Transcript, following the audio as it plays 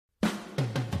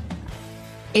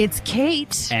It's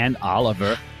Kate. And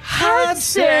Oliver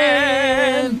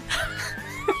Hudson.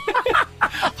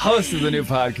 Host of the new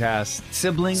podcast,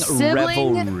 Sibling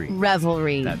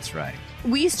Revelry. That's right.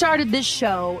 We started this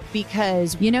show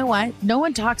because, you know what? No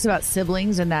one talks about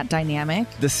siblings and that dynamic.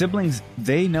 The siblings,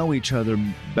 they know each other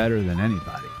better than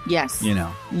anybody. Yes. You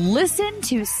know. Listen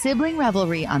to Sibling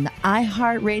Revelry on the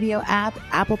iHeartRadio app,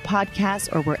 Apple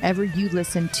Podcasts, or wherever you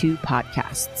listen to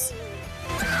podcasts.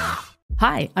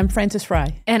 Hi, I'm Frances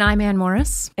Fry. And I'm Ann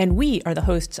Morris. And we are the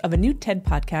hosts of a new TED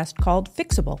podcast called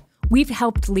Fixable. We've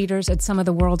helped leaders at some of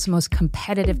the world's most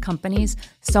competitive companies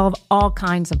solve all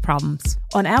kinds of problems.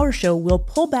 On our show, we'll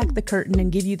pull back the curtain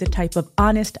and give you the type of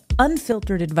honest,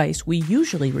 unfiltered advice we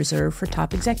usually reserve for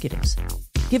top executives.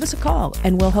 Give us a call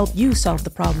and we'll help you solve the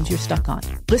problems you're stuck on.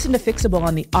 Listen to Fixable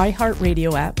on the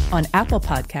iHeartRadio app, on Apple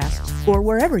Podcasts, or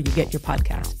wherever you get your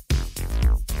podcasts.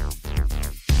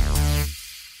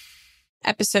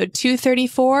 Episode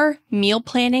 234, Meal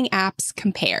Planning Apps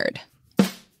Compared.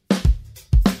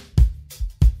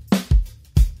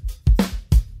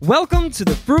 Welcome to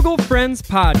the Frugal Friends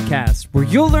podcast, where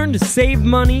you'll learn to save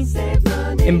money,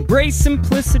 embrace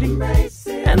simplicity,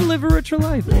 and live a richer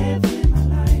life.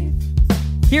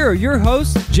 Here are your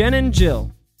hosts, Jen and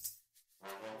Jill.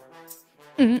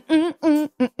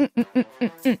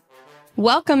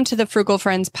 Welcome to the Frugal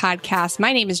Friends podcast.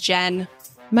 My name is Jen.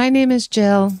 My name is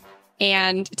Jill.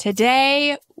 And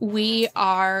today we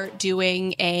are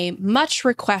doing a much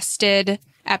requested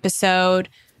episode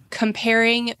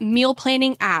comparing meal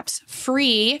planning apps,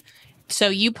 free, so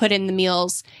you put in the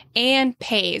meals, and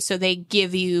pay, so they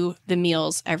give you the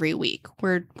meals every week.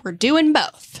 We're doing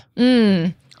both.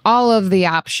 All of the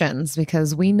options,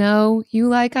 because we know you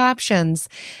like options.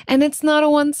 And it's not a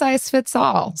one size fits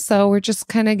all. So we're just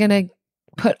kind of going to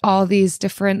put all these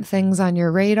different things on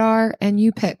your radar and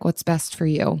you pick what's best for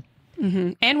you.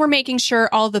 Mm-hmm. And we're making sure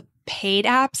all the paid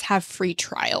apps have free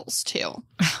trials too.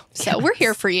 So we're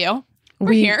here for you.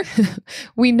 We're here.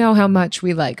 We know how much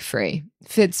we like free.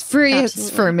 If it's free, Absolutely.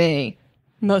 It's for me.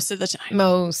 Most of the time.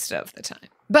 Most of the time.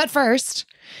 But first,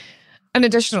 an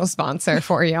additional sponsor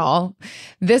for y'all.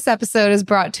 This episode is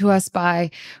brought to us by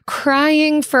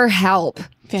Crying for Help.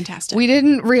 Fantastic. We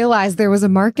didn't realize there was a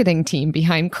marketing team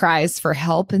behind Cries for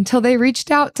Help until they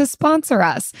reached out to sponsor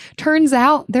us. Turns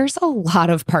out there's a lot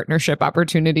of partnership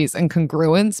opportunities and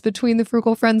congruence between the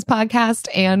Frugal Friends podcast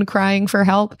and Crying for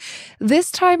Help. This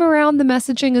time around, the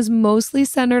messaging is mostly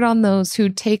centered on those who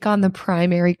take on the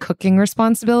primary cooking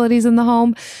responsibilities in the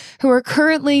home, who are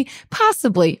currently,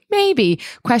 possibly, maybe,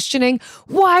 questioning,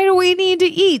 why do we need to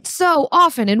eat so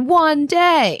often in one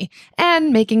day?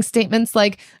 And making statements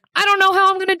like, I don't know how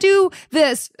I'm going to do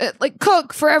this,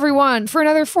 cook for everyone for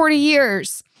another 40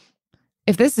 years.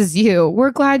 If this is you,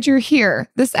 we're glad you're here.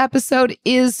 This episode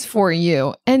is for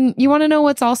you. And you want to know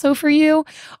what's also for you?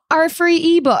 Our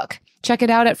free ebook. Check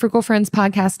it out at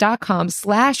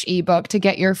frugalfriendspodcast.com/ebook to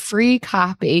get your free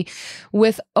copy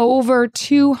with over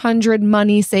 200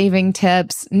 money-saving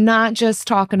tips, not just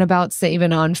talking about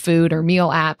saving on food or meal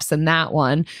apps and that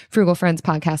one,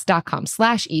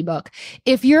 frugalfriendspodcast.com/ebook.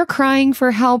 If you're crying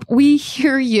for help, we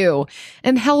hear you,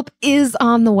 and help is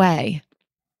on the way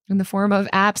in the form of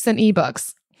apps and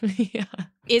ebooks. Yeah.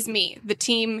 Is me. The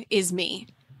team is me.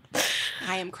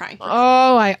 I am crying.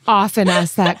 Oh, I often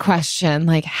ask that question.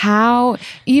 Like, how,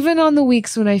 even on the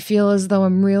weeks when I feel as though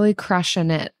I'm really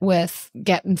crushing it with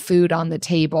getting food on the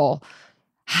table,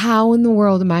 how in the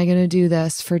world am I going to do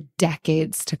this for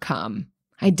decades to come?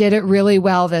 I did it really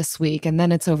well this week, and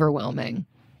then it's overwhelming.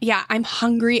 Yeah, I'm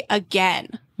hungry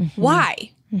again. Mm-hmm.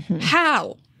 Why? Mm-hmm.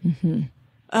 How? Mm-hmm.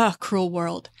 Oh, cruel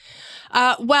world.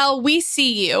 Well, we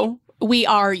see you. We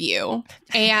are you.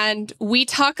 And we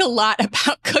talk a lot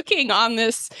about cooking on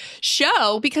this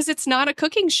show because it's not a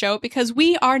cooking show, because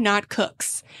we are not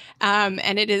cooks. And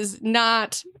it's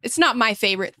not my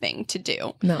favorite thing to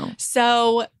do. No.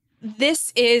 So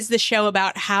this is the show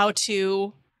about how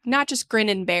to not just grin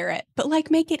and bear it, but like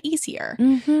make it easier,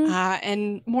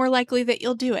 and more likely that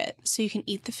you'll do it so you can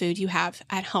eat the food you have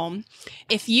at home.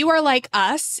 If you are like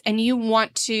us and you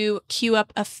want to queue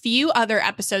up a few other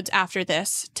episodes after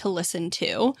this to listen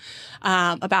to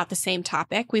about the same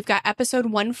topic, we've got episode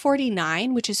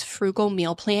 149, which is Frugal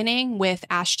Meal Planning with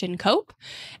Ashton Cope.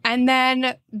 And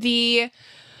then the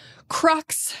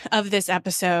crux of this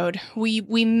episode,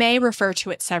 we may refer to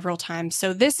it several times.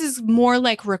 So this is more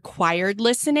like required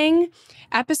listening.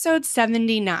 Episode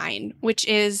 79, which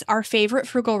is our favorite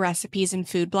frugal recipes and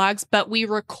food blogs, but we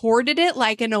recorded it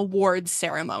like an awards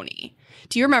ceremony.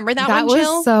 Do you remember that one, Jill? That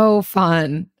was so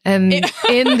fun. And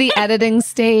in the editing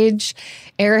stage,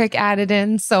 Eric added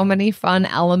in so many fun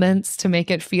elements to make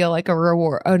it feel like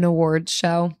an awards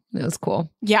show. It was cool.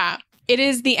 Yeah. It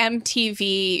is the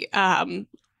MTV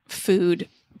food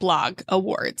blog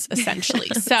awards, essentially.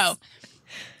 So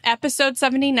episode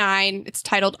 79, it's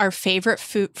titled Our Favorite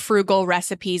Frugal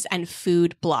Recipes and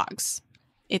Food Blogs.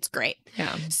 It's great.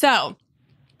 Yeah. So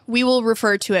we will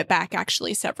refer to it back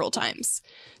actually several times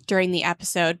during the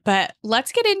episode, but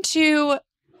let's get into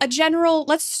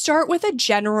let's start with a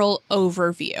general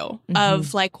overview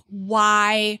of like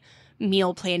why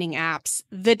meal planning apps,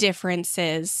 the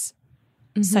differences,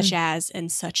 such as.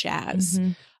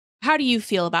 How do you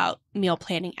feel about meal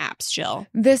planning apps, Jill?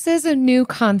 This is a new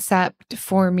concept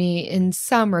for me in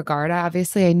some regard.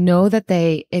 Obviously, I know that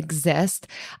they exist.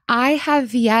 I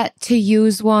have yet to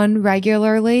use one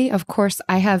regularly. Of course,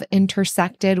 I have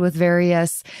intersected with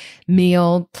various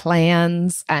meal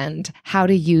plans and how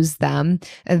to use them.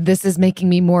 This is making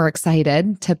me more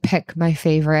excited to pick my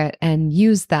favorite and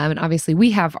use them. And obviously,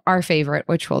 we have our favorite,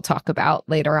 which we'll talk about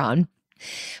later on.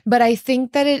 But I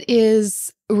think that it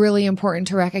is really important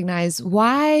to recognize,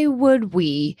 why would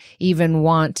we even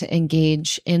want to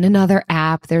engage in another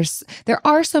app? There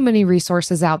are so many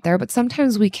resources out there, but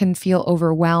sometimes we can feel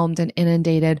overwhelmed and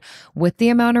inundated with the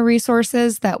amount of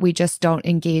resources that we just don't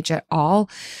engage at all.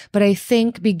 But I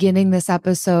think beginning this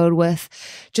episode with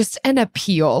just an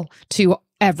appeal to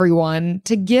everyone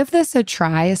to give this a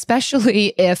try, especially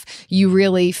if you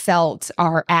really felt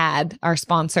our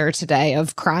sponsor today,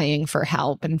 of crying for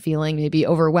help and feeling maybe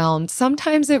overwhelmed.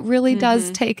 Sometimes it really does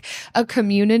take a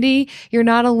community. You're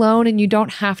not alone and you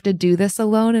don't have to do this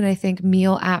alone. And I think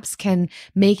meal apps can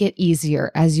make it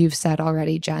easier, as you've said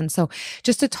already, Jen. So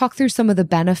just to talk through some of the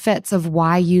benefits of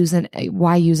why use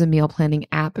a meal planning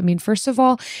app. I mean, first of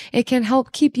all, it can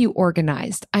help keep you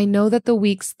organized. I know that the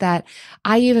weeks that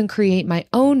I even create my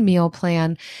own meal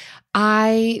plan,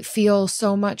 I feel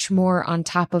so much more on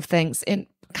top of things in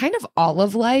kind of all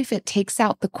of life. It takes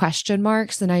out the question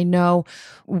marks and I know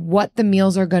what the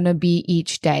meals are going to be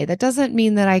each day. That doesn't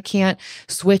mean that I can't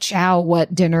switch out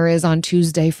what dinner is on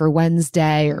Tuesday for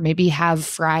Wednesday, or maybe have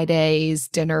Friday's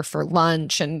dinner for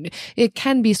lunch. And it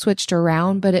can be switched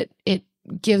around, but it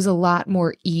gives a lot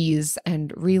more ease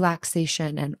and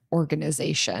relaxation and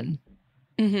organization.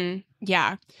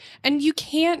 Yeah. And you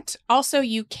can't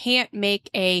make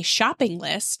a shopping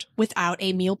list without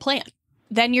a meal plan.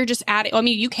 Then you're just adding,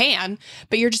 you can,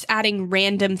 but you're just adding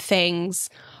random things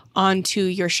onto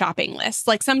your shopping list.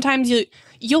 Like sometimes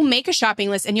you'll make a shopping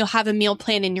list and you'll have a meal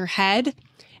plan in your head,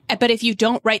 but if you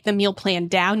don't write the meal plan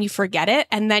down, you forget it.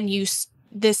 And then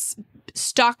this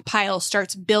stockpile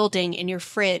starts building in your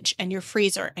fridge and your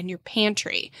freezer and your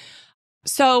pantry.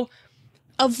 So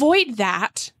avoid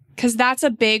that. Because that's a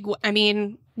big,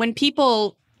 when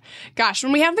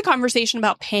we have the conversation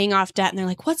about paying off debt and they're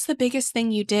like, what's the biggest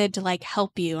thing you did to like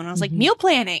help you? And I was like, meal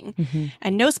planning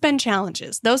and no spend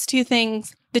challenges. Those two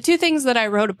things, the two things that I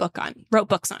wrote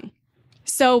books on.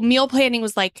 So meal planning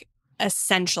was like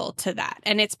essential to that.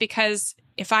 And it's because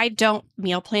if I don't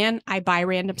meal plan, I buy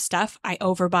random stuff, I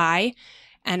overbuy,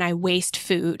 and I waste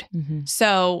food.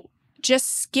 So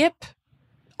just skip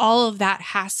all of that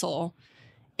hassle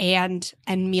and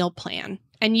meal plan.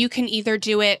 And you can either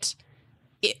do it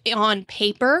on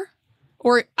paper,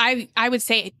 or I would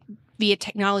say via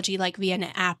technology, like via an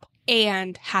app,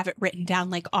 and have it written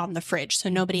down like on the fridge so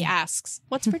nobody asks,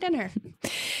 what's for dinner?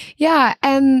 Yeah.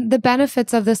 And the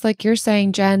benefits of this, like you're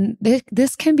saying, Jen,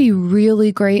 this can be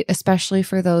really great, especially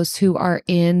for those who are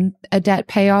in a debt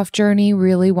payoff journey,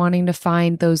 really wanting to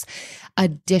find those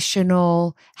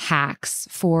additional hacks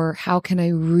for how can I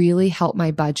really help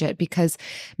my budget, because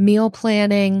meal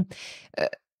planning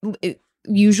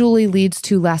usually leads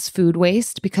to less food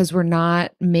waste because we're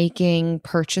not making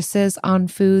purchases on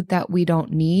food that we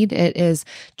don't need. It is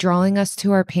drawing us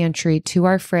to our pantry, to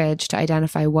our fridge to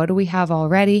identify what do we have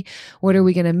already, what are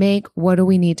we going to make, what do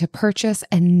we need to purchase,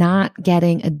 and not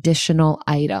getting additional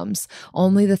items,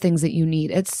 only the things that you need.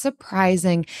 It's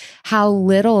surprising how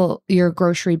little your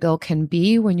grocery bill can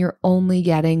be when you're only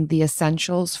getting the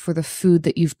essentials for the food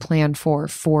that you've planned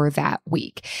for that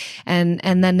week. And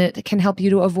then it can help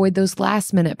you to avoid those last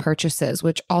minute purchases,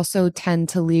 which also tend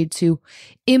to lead to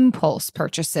impulse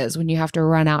purchases when you have to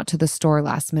run out to the store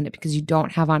last minute because you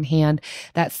don't have on hand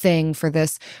that thing for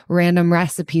this random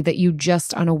recipe that you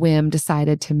just on a whim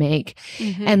decided to make.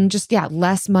 And just,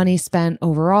 less money spent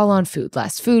overall on food,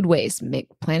 less food waste, make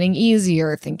planning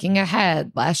easier, thinking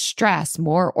ahead, less stress,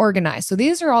 more organized. So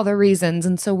these are all the reasons.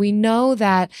 And so we know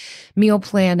that meal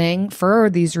planning for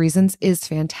these reasons is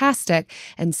fantastic.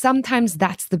 And sometimes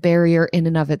that's the barrier in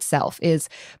and of itself, is,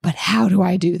 but how do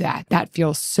I do that? That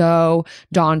feels so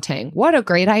daunting. What a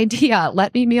great idea.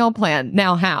 Let me meal plan.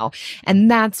 Now how? And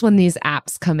that's when these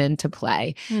apps come into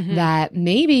play, that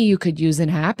maybe you could use an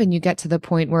app and you get to the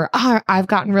point where, I've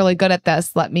gotten really good at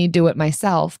this. Let me do it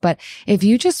myself. But if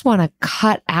you just want to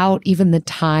cut out even the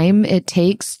time it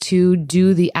takes to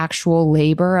do the actual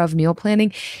labor of meal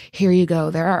planning, here you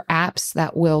go. There are apps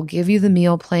that will give you the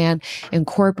meal plan,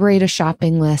 incorporate a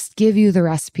shopping list, give you the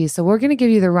recipes. So we're going to give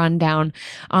you the rundown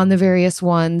on the various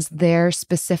ones, their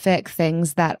specific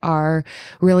things that are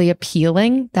really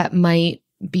appealing that might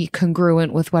be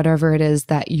congruent with whatever it is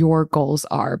that your goals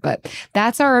are. But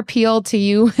that's our appeal to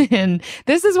you. And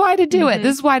this is why to do it.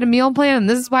 This is why to meal plan. And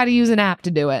this is why to use an app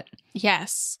to do it.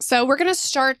 Yes. So we're going to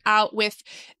start out with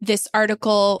this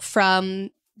article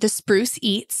from The Spruce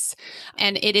Eats,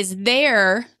 and it is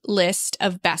their list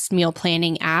of best meal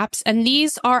planning apps. And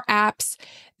these are apps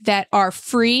that are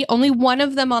free. Only one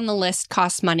of them on the list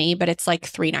costs money, but it's like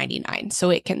 $3.99, so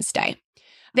it can stay.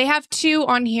 They have two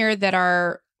on here that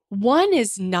are, one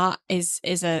is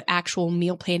an actual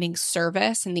meal planning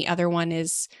service, and the other one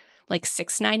is like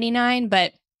 $6.99,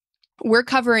 but we're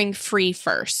covering free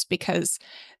first because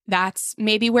that's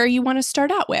maybe where you want to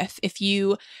start out with. If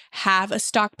you have a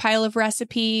stockpile of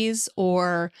recipes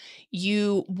or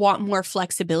you want more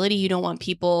flexibility, you don't want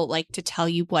people like to tell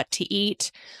you what to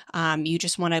eat. You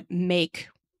just want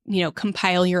to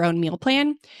compile your own meal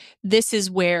plan. This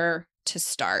is where to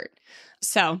start.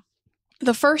 So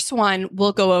the first one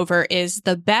we'll go over is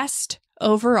the best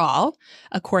overall,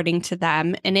 according to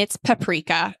them, and it's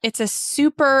Paprika. It's a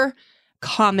super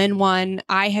common one.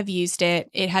 I have used it.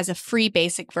 It has a free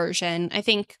basic version. I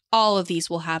think all of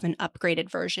these will have an upgraded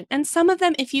version. And some of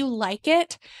them, if you like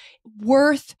it,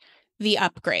 worth the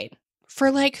upgrade.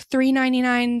 For like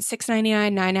 $3.99,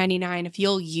 $6.99, $9.99, if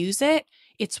you'll use it,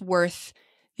 it's worth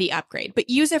the upgrade.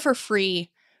 But use it for free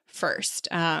first.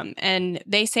 And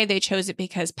they say they chose it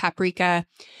because Paprika,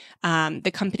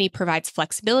 the company, provides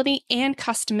flexibility and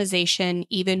customization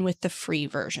even with the free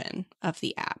version of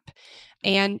the app.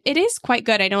 And it is quite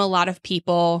good. I know a lot of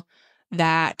people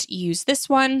that use this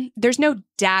one. There's no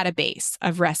database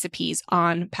of recipes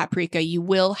on Paprika. You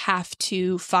will have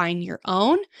to find your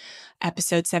own.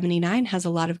 Episode 79 has a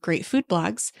lot of great food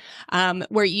blogs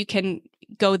where you can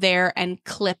go there and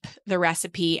clip the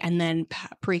recipe, and then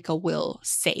Paprika will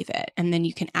save it, and then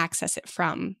you can access it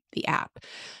from the app.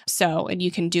 So, and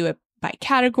you can do it by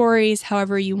categories,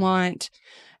 however you want.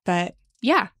 But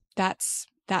yeah, that's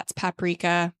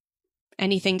Paprika.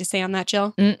 Anything to say on that,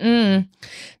 Jill?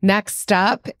 Next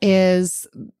up is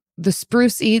The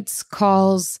Spruce Eats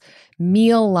calls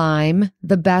Meal Lime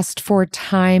the best for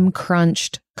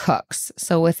time-crunched cooks.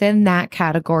 So within that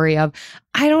category of,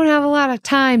 I don't have a lot of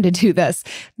time to do this,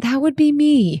 that would be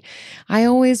me. I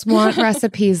always want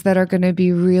recipes that are going to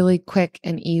be really quick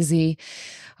and easy.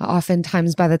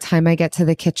 Oftentimes, by the time I get to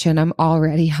the kitchen, I'm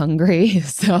already hungry.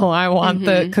 So I want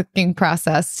the cooking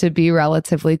process to be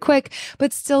relatively quick,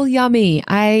 but still yummy.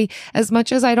 As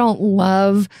much as I don't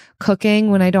love cooking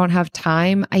when I don't have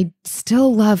time, I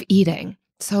still love eating.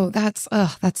 So that's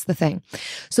the thing.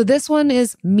 So this one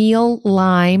is Meal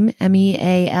Lime,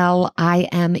 MEALIME.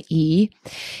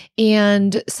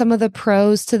 And some of the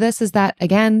pros to this is that,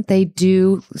 again, they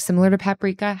do, similar to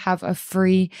Paprika, have a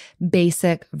free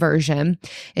basic version.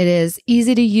 It is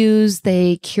easy to use.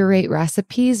 They curate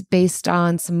recipes based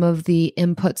on some of the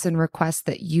inputs and requests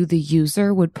that you, the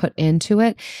user, would put into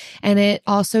it. And it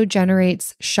also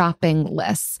generates shopping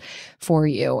lists for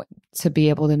you to be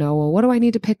able to know, well, what do I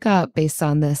need to pick up based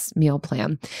on this meal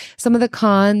plan? Some of the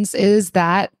cons is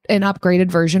that an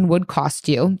upgraded version would cost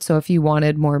you. So if you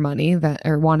wanted more money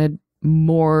or wanted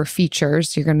more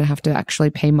features, you're going to have to actually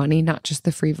pay money, not just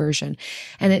the free version.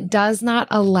 And it does not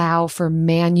allow for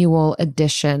manual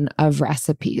addition of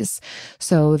recipes.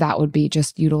 So that would be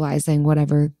just utilizing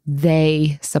whatever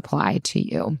they supply to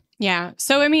you. Yeah.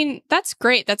 So, I mean, that's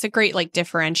great. That's a great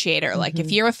differentiator. Like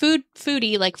if you're a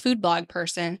foodie, like food blog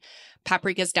person,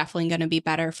 Paprika is definitely going to be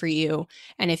better for you.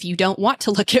 And if you don't want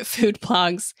to look at food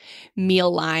blogs,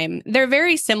 Meal Lime, they're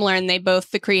very similar, and they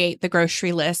both create the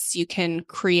grocery lists. You can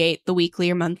create the weekly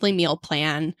or monthly meal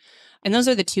plan. And those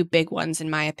are the two big ones,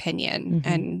 in my opinion,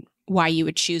 and why you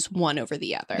would choose one over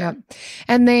the other. Yep.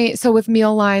 And so with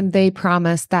Meal Lime, they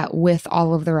promise that with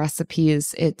all of the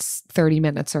recipes, it's 30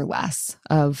 minutes or less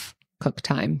of cook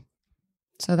time.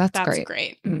 So that's great.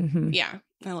 Great. Yeah,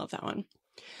 I love that one.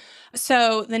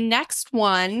 So the next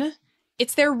one,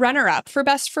 it's their runner-up for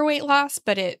best for weight loss,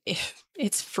 but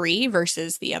it's free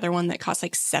versus the other one that costs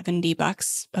like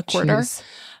 $70 a quarter.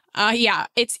 Yeah,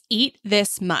 it's Eat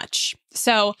This Much.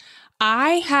 So I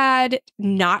had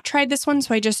not tried this one,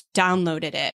 so I just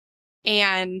downloaded it.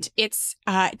 And it's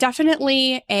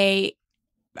definitely a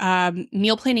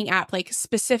meal planning app, like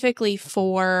specifically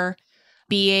for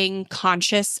being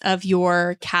conscious of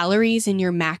your calories and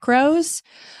your macros.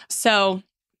 So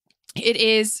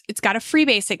it's got a free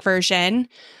basic version.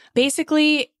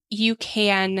 Basically, you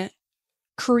can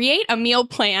create a meal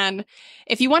plan.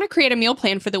 If you want to create a meal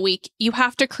plan for the week, you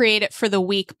have to create it for the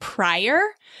week prior,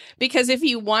 because if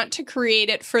you want to create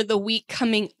it for the week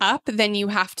coming up, then you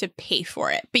have to pay for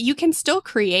it. But you can still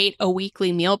create a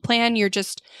weekly meal plan. You're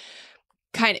just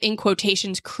kind of, in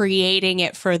quotations, creating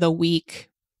it for the week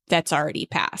that's already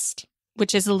passed,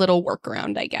 which is a little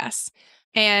workaround, I guess.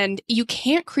 And you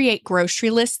can't create grocery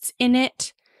lists in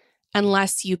it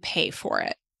unless you pay for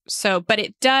it. So, but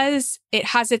it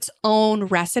has its own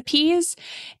recipes,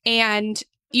 and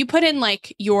you put in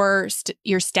like your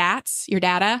stats, your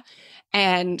data,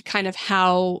 and kind of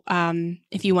how,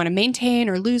 if you want to maintain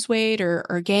or lose weight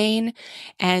or gain,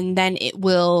 and then it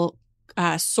will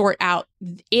sort out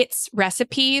its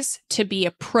recipes to be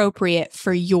appropriate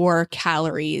for your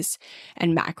calories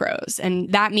and macros.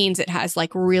 And that means it has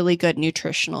like really good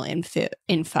nutritional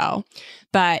info.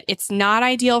 But it's not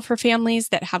ideal for families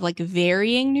that have like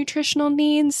varying nutritional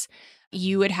needs.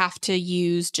 You would have to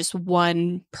use just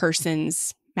one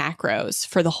person's macros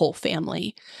for the whole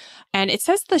family. And it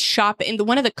says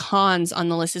one of the cons on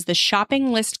the list is the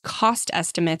shopping list cost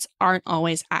estimates aren't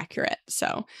always accurate.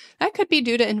 So that could be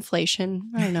due to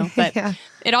inflation. I don't know. But Yeah.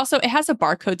 it has a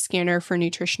barcode scanner for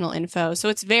nutritional info. So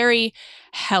it's very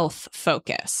health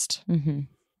focused. Mm-hmm.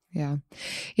 Yeah.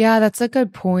 Yeah, that's a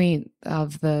good point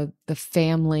of the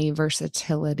family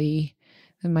versatility.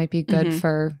 It might be good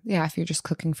for, if you're just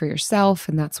cooking for yourself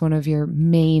and that's one of your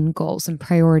main goals and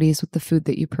priorities with the food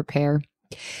that you prepare.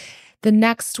 The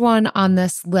next one on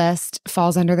this list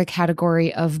falls under the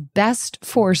category of best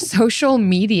for social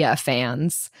media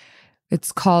fans.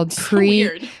 It's called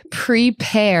Prepare,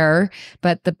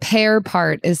 but the pear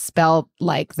part is spelled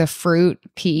like the fruit,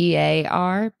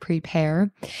 P-E-A-R, Prepare.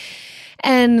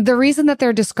 And the reason that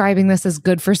they're describing this as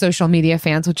good for social media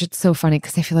fans, which it's so funny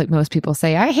because I feel like most people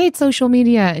say, I hate social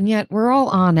media, and yet we're all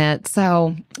on it.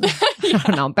 So I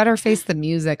don't know, better face the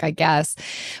music, I guess.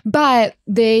 But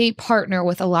they partner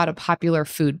with a lot of popular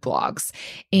food blogs,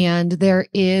 and there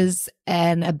is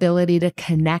an ability to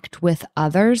connect with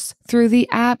others through the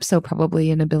app. So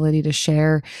probably an ability to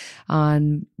share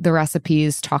on the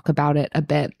recipes, talk about it a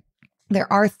bit.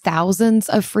 There are thousands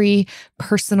of free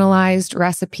personalized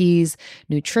recipes,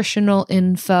 nutritional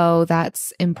info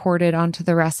that's imported onto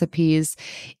the recipes,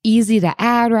 easy to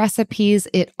add recipes.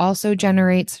 It also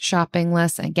generates shopping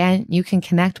lists. Again, you can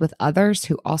connect with others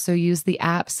who also use the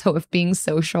app. So if being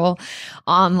social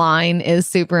online is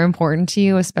super important to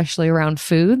you, especially around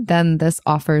food, then this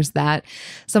offers that.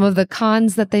 Some of the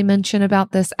cons that they mention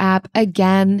about this app,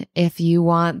 again, if you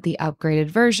want the upgraded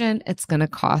version, it's going to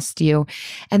cost you.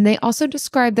 And they also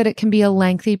describe that it can be a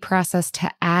lengthy process to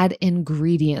add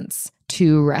ingredients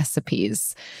to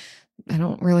recipes. I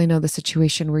don't really know the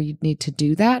situation where you'd need to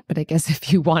do that, but I guess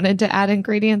if you wanted to add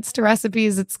ingredients to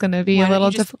recipes, it's going to be a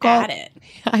little difficult. Add it.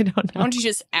 I don't know. Why don't you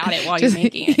just add it while you're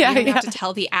making it? Yeah, you don't have to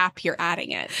tell the app you're adding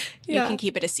it. You can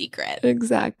keep it a secret.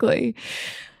 Exactly.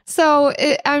 So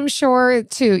I'm sure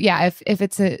too, if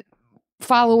it's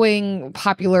following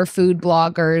popular food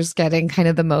bloggers, getting kind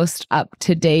of the most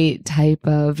up-to-date type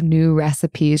of new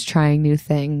recipes, trying new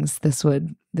things, this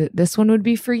one would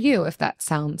be for you if that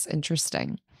sounds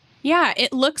interesting. Yeah,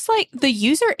 it looks like the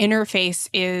user interface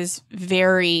is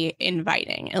very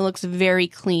inviting. It looks very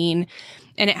clean,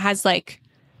 and it has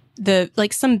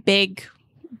some big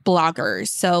bloggers.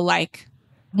 So like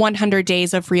 100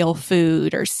 Days of Real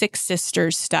Food or Six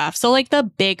Sisters stuff. So like the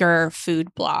bigger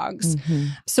food blogs. Mm-hmm.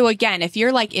 So again, if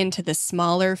you're like into the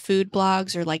smaller food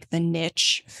blogs or like the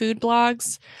niche food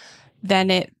blogs, then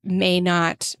it may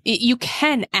not, you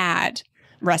can add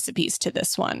recipes to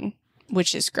this one,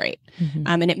 which is great. Mm-hmm.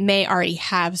 And it may already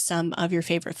have some of your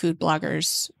favorite food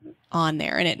bloggers on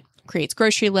there, and it creates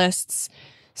grocery lists.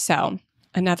 So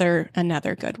another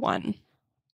good one.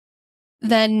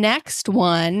 The next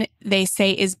one they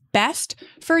say is best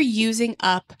for using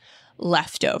up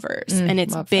leftovers, and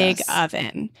it's Big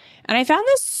Oven. And I found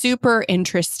this super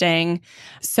interesting.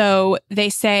 So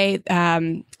they say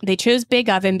they chose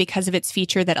Big Oven because of its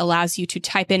feature that allows you to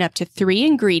type in up to 3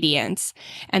 ingredients,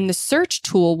 and the search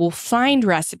tool will find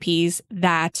recipes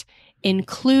that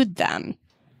include them.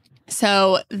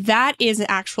 So that is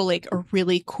actually like a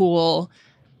really cool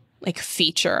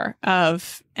feature and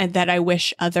that I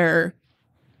wish other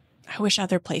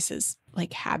places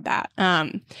had that.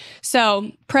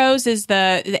 So pros is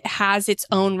it has its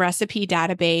own recipe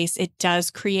database. It does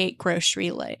create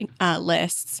grocery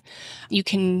lists. You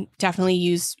can definitely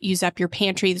use up your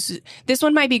pantry. This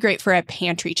one might be great for a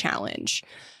pantry challenge.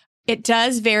 It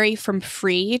does vary from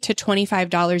free to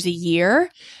 $25 a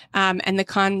year. And the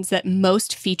cons that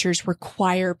most features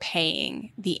require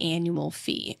paying the annual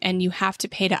fee. And you have to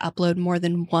pay to upload more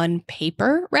than one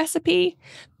paper recipe,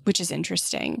 which is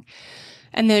interesting.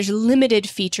 And there's limited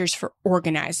features for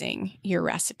organizing your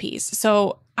recipes.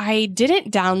 So I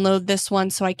didn't download this one,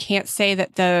 so I can't say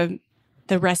that the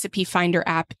Recipe Finder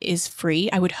app is free.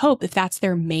 I would hope if that's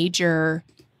their major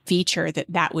feature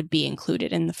that would be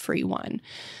included in the free one.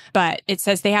 But it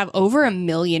says they have over 1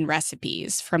 million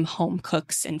recipes from home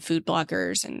cooks and food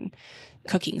bloggers and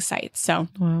cooking sites. So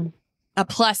wow. A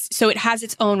plus, so it has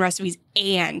its own recipes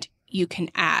and you can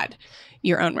add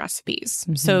your own recipes.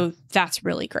 Mm-hmm. So that's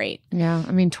really great. Yeah.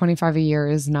 I mean, $25 a year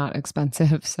is not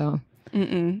expensive. So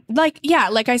like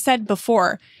I said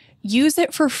before, use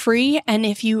it for free. And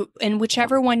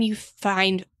whichever one you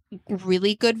find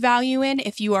really good value in,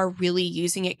 if you are really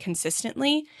using it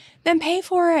consistently, then pay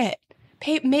for it.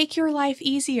 Make your life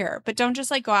easier, but don't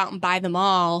just go out and buy them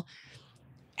all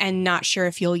and not sure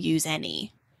if you'll use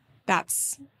any.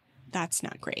 That's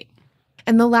not great.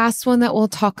 And the last one that we'll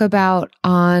talk about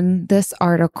on this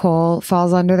article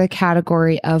falls under the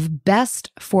category of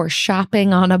best for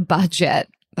shopping on a budget.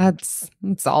 That's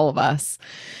all of us.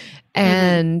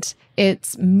 And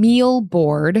it's Meal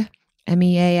Board,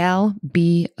 MEALBOARD.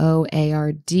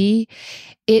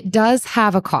 It does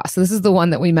have a cost. So this is the one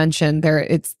that we mentioned there.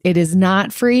 It is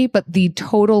not free, but the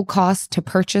total cost to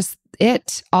purchase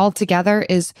it altogether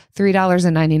is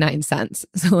 $3.99.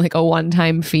 So a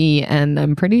one-time fee, and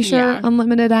I'm pretty sure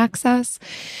unlimited access.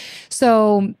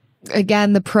 So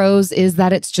again, the pros is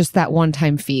that it's just that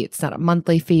one-time fee. It's not a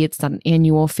monthly fee. It's not an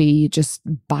annual fee. You just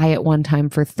buy it one time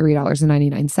for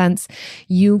 $3.99.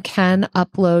 You can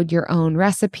upload your own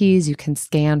recipes. You can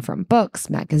scan from books,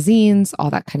 magazines,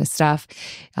 all that kind of stuff.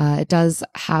 It does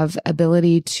have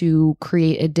ability to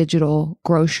create a digital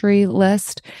grocery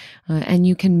list, and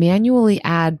you can manually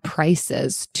add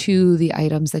prices to the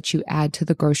items that you add to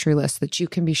the grocery list, so that you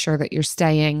can be sure that you're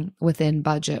staying within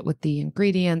budget with the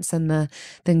ingredients and the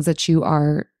things that you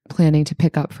are planning to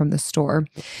pick up from the store.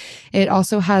 It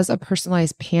also has a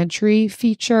personalized pantry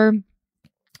feature,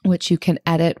 which you can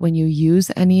edit when you use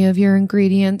any of your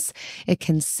ingredients. It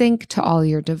can sync to all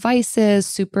your devices,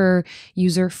 super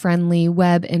user-friendly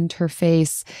web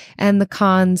interface. And the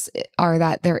cons are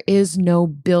that there is no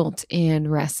built-in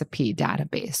recipe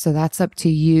database. So that's up to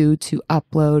you to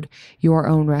upload your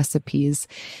own recipes.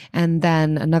 And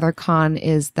then another con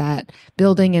is that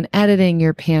building and editing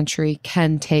your pantry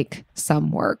can take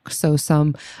some work. So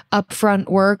some upfront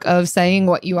work of saying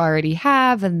what you already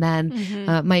have, and then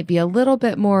might be a little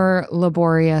bit more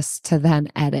laborious to then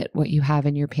edit what you have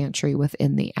in your pantry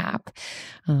within the app.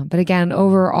 But again,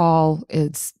 overall,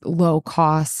 it's low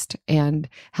cost and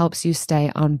helps you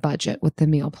stay on budget with the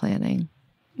meal planning.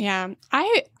 Yeah.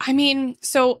 I mean,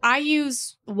 so I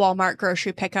use Walmart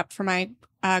grocery pickup for my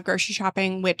grocery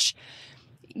shopping, which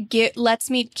lets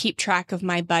me keep track of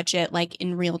my budget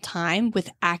in real time with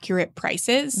accurate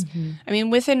prices. I mean,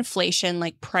 with inflation,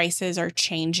 prices are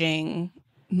changing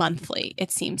monthly,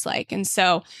 it seems like. And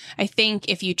so I think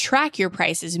if you track your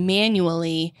prices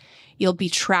manually, you'll be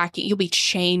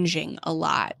changing a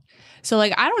lot. So I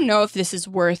don't know if this is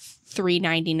worth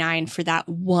 $3.99 for that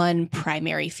one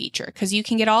primary feature, because you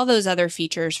can get all those other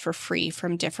features for free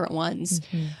from different ones,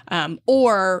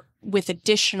 or with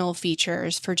additional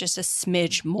features for just a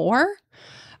smidge more.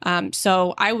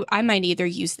 So I might either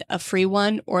use a free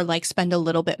one or spend a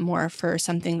little bit more for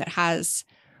something that has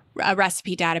a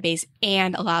recipe database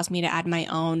and allows me to add my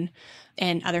own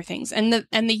and other things. And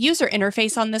the user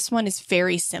interface on this one is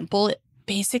very simple. It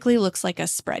basically looks like a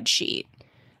spreadsheet,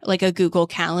 like a Google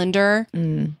Calendar.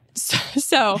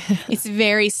 So it's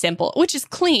very simple, which is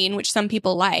clean, which some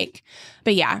people like.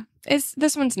 But yeah,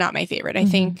 this one's not my favorite. I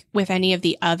think with any of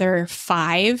the other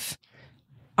 5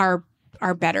 are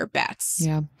better bets.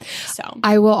 Yeah. So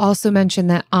I will also mention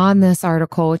that on this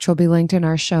article, which will be linked in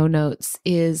our show notes,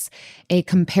 is a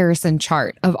comparison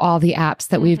chart of all the apps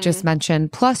that we've just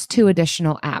mentioned, plus 2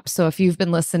 additional apps. So if you've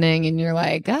been listening and you're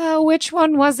like, oh, which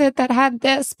one was it that had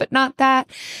this, but not that?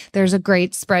 There's a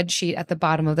great spreadsheet at the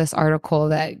bottom of this article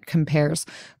that compares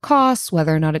costs,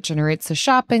 whether or not it generates a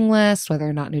shopping list, whether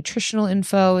or not nutritional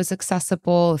info is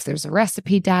accessible, if there's a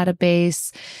recipe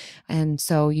database. And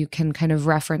so you can kind of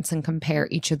reference and compare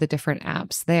each of the different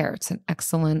apps there. It's an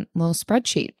excellent little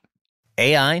spreadsheet.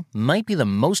 AI might be the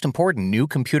most important new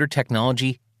computer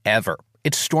technology ever.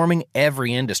 It's storming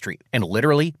every industry, and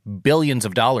literally billions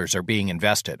of dollars are being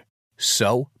invested.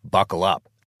 So, buckle up.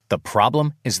 The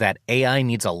problem is that AI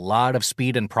needs a lot of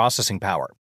speed and processing power.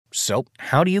 So,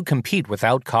 how do you compete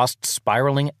without costs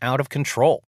spiraling out of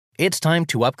control? It's time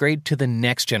to upgrade to the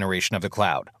next generation of the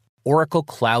cloud, Oracle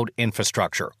Cloud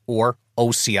Infrastructure, or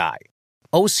OCI.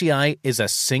 OCI is a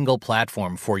single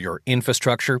platform for your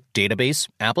infrastructure, database,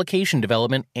 application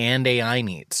development, and AI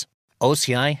needs.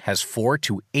 OCI has 4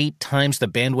 to 8 times the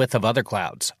bandwidth of other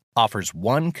clouds, offers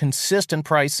one consistent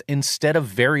price instead of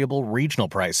variable regional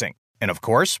pricing. And of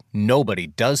course, nobody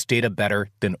does data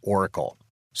better than Oracle.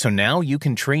 So now you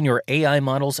can train your AI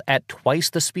models at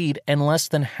twice the speed and less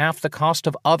than half the cost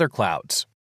of other clouds.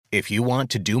 If you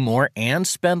want to do more and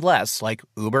spend less, like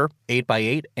Uber,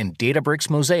 8x8, and Databricks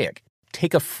Mosaic,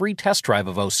 take a free test drive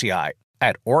of OCI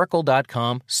at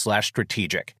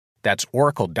oracle.com/strategic. That's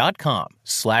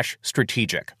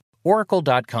oracle.com/strategic.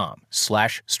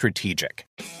 oracle.com/strategic.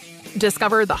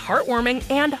 Discover the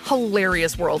heartwarming and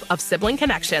hilarious world of sibling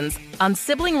connections on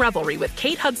Sibling Revelry with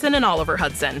Kate Hudson and Oliver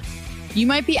Hudson. You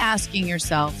might be asking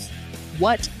yourself,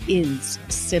 what is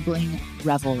sibling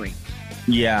revelry?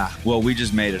 Yeah, well, we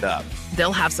just made it up.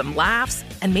 They'll have some laughs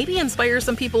and maybe inspire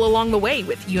some people along the way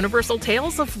with universal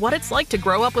tales of what it's like to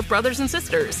grow up with brothers and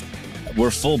sisters.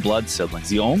 We're full-blood siblings,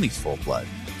 the only full-blood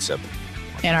sibling.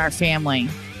 In our family.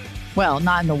 Well,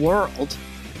 not in the world.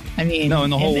 I mean... No, in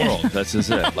the whole world. That's just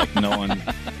it. Like, no one...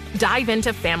 Dive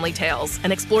into family tales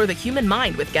and explore the human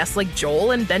mind with guests like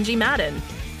Joel and Benji Madden.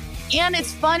 And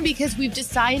it's fun because we've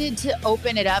decided to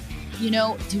open it up,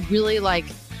 to really like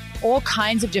all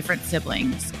kinds of different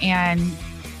siblings. And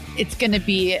it's going to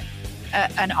be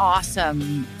an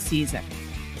awesome season.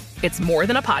 It's more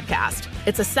than a podcast.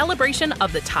 It's a celebration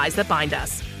of the ties that bind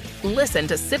us. Listen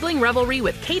to Sibling Revelry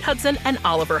with Kate Hudson and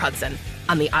Oliver Hudson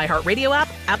on the iHeartRadio app,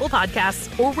 Apple Podcasts,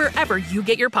 or wherever you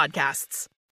get your podcasts.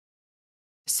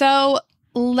 So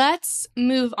let's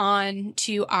move on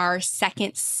to our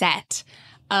second set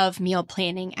of meal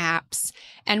planning apps.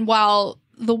 And while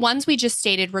the ones we just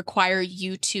stated require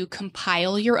you to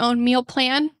compile your own meal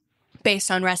plan based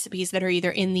on recipes that are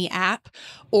either in the app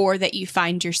or that you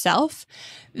find yourself,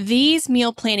 these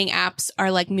meal planning apps are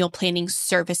like meal planning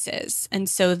services. And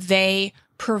so they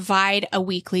provide a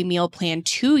weekly meal plan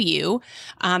to you.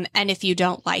 And if you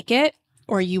don't like it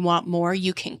or you want more,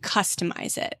 you can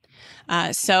customize it.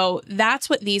 So that's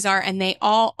what these are. And they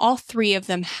all three of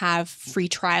them have free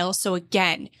trials. So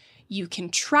again, you can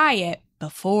try it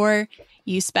before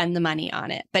you spend the money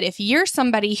on it. But if you're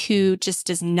somebody who just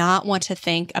does not want to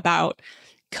think about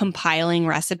compiling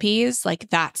recipes, like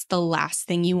that's the last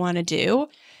thing you want to do,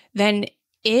 then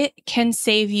it can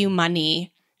save you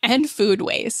money and food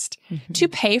waste to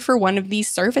pay for one of these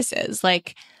services.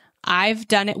 Like I've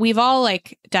done it. We've all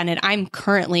done it. I'm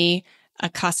currently a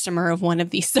customer of one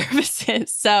of these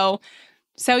services. So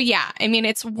yeah, I mean,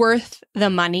 it's worth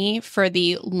the money for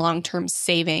the long-term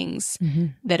savings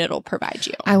that it'll provide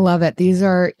you. I love it. These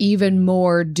are even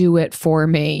more do it for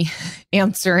me,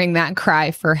 answering that cry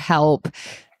for help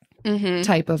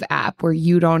type of app where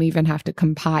you don't even have to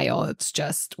compile. It's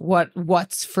just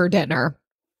what's for dinner.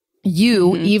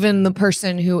 You, even the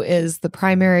person who is the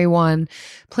primary one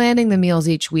planning the meals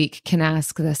each week, can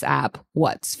ask this app,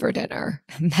 what's for dinner?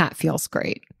 And that feels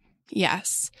great.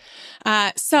 Yes.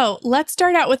 So let's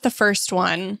start out with the first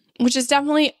one, which is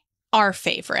definitely our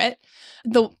favorite.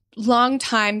 The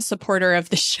longtime supporter of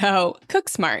the show,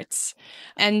 Cooksmarts.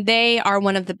 And they are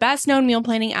one of the best known meal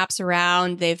planning apps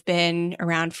around. They've been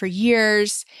around for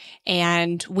years.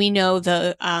 And we know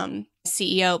the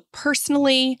CEO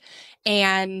personally.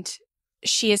 And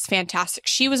she is fantastic.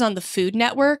 She was on the Food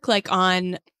Network,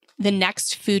 on the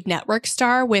next Food Network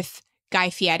star with Guy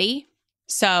Fieri.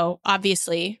 So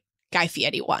obviously, Guy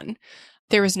Fieri won.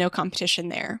 There was no competition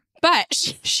there.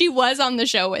 But she was on the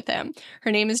show with him.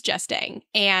 Her name is Jess Dang.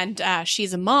 And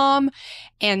she's a mom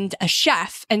and a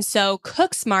chef. And so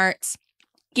Cooksmarts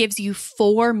gives you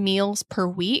 4 meals per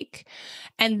week.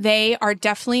 And they are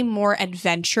definitely more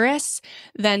adventurous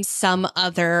than some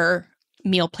other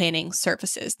meal planning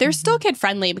services. They're still kid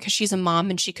friendly because she's a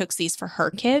mom and she cooks these for her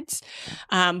kids.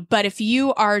 But if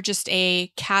you are just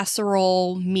a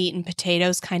casserole, meat and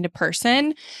potatoes kind of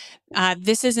person,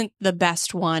 this isn't the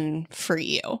best one for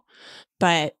you.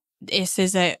 But this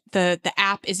is the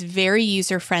app is very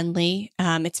user friendly.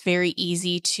 It's very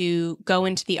easy to go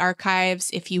into the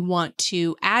archives if you want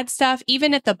to add stuff,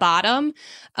 even at the bottom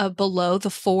below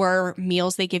the 4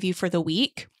 meals they give you for the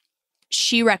week.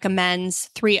 she recommends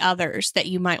 3 others that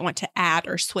you might want to add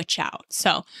or switch out.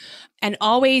 So, and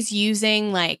always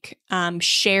using like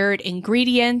shared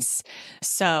ingredients.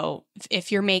 So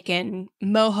if you're making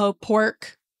mojo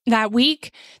pork that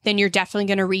week, then you're definitely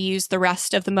going to reuse the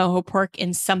rest of the mojo pork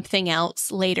in something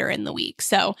else later in the week.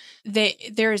 So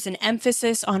there is an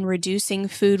emphasis on reducing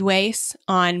food waste,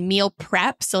 on meal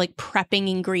prep, so like prepping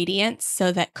ingredients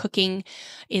so that cooking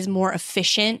is more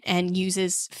efficient and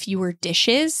uses fewer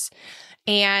dishes,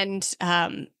 and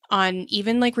on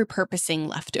even like repurposing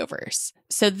leftovers.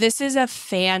 So this is a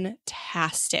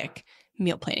fantastic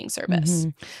meal planning service.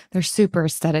 They're super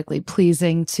aesthetically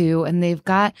pleasing too. And they've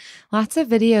got lots of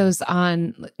videos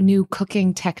on new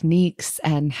cooking techniques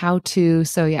and how to.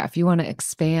 So yeah, if you want to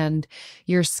expand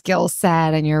your skill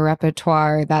set and your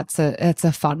repertoire, it's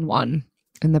a fun one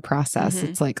in the process.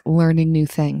 It's like learning new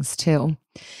things too.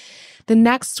 The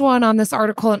next one on this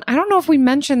article, and I don't know if we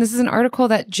mentioned, this is an article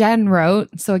that Jen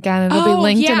wrote. So again, it'll be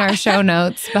linked in our show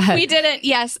notes. But we didn't.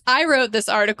 Yes, I wrote this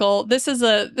article. This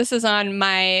is on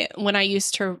my, when I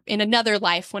used to, in another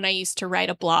life, when I used to write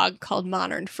a blog called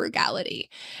Modern Frugality.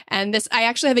 And this, I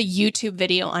actually have a YouTube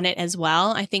video on it as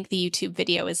well. I think the YouTube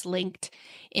video is linked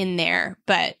in there,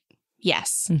 but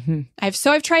yes.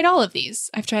 I've tried all of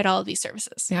these. I've tried all of these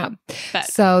services. Yeah. But,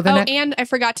 so and I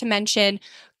forgot to mention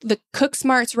the Cook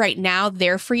Smarts right now,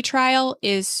 their free trial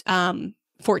is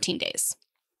 14 days.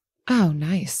 Oh,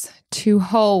 nice. 2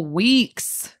 whole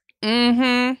weeks.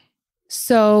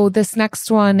 So this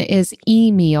next one is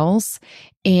eMeals,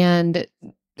 and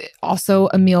also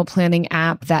a meal planning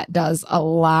app that does a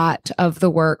lot of the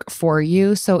work for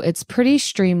you. So it's pretty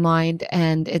streamlined,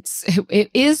 and it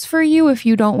is for you if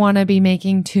you don't want to be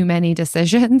making too many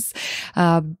decisions.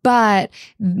 But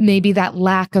maybe that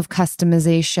lack of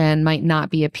customization might not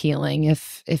be appealing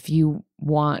if you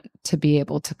want to be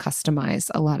able to customize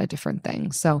a lot of different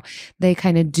things. So they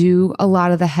kind of do a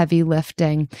lot of the heavy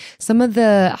lifting. Some of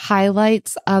the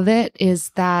highlights of it is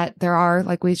that there are,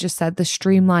 like we just said, the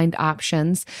streamlined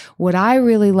options. What I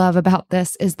really love about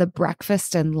this is the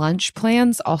breakfast and lunch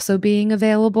plans also being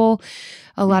available.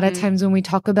 A lot of times when we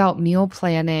talk about meal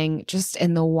planning, just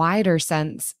in the wider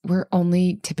sense, we're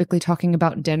only typically talking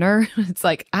about dinner. It's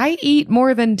like, I eat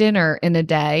more than dinner in a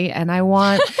day, and I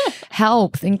want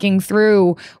help thinking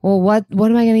through, well, what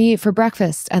am I going to eat for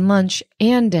breakfast and lunch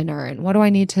and dinner? And what do I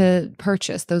need to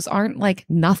purchase? Those aren't like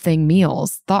nothing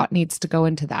meals. Thought needs to go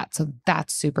into that. So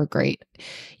that's super great.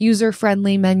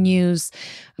 User-friendly menus.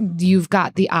 You've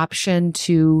got the option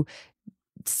to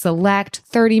select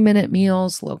 30-minute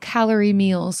meals, low-calorie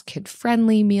meals,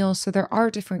 kid-friendly meals. So there are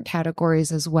different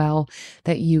categories as well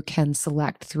that you can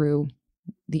select through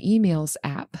the eMeals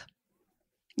app.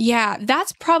 Yeah,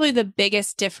 that's probably the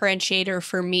biggest differentiator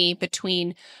for me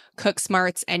between Cook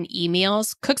Smarts and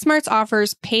eMeals. Cook Smarts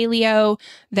offers paleo,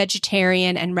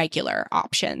 vegetarian, and regular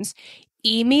options.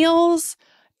 eMeals,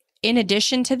 in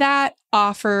addition to that,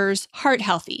 offers heart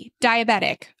healthy,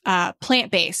 diabetic,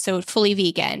 plant-based, so fully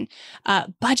vegan,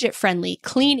 budget-friendly,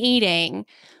 clean eating,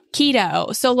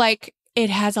 keto. So like it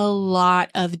has a lot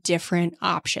of different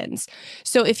options.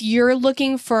 So if you're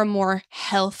looking for a more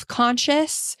health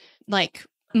conscious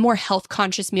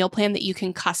meal plan that you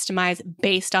can customize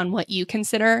based on what you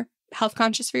consider health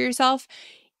conscious for yourself,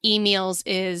 eMeals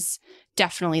is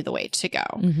definitely the way to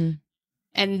go.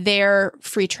 And their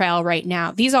free trial right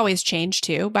now, these always change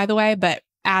too, by the way, but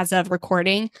as of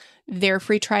recording, their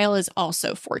free trial is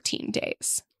also 14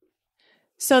 days.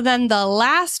 So then the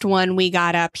last one we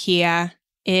got up here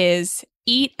is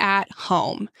Eat at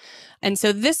Home. And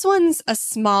so this one's a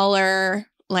smaller,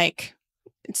 like,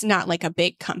 it's not like a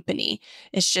big company.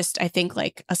 It's just, I think,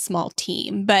 like a small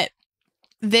team. But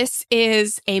this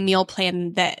is a meal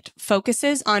plan that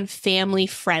focuses on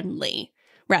family-friendly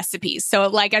recipes. So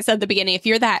like I said at the beginning, if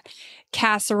you're that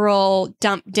casserole,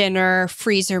 dump dinner,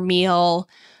 freezer meal,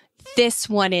 this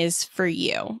one is for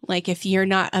you. Like if you're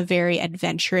not a very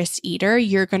adventurous eater,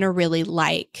 you're going to really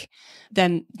like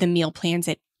the meal plans.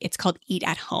 It's called Eat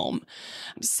at Home.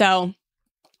 So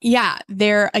yeah,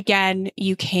 there again,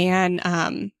 you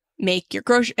can make your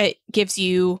grocery.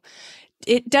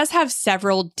 It does have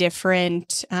several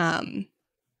different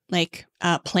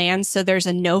plans. So there's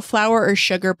a no flour or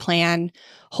sugar plan,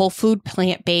 whole food,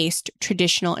 plant-based,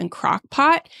 traditional, and crock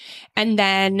pot. And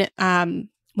then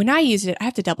when I use it, I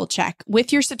have to double check.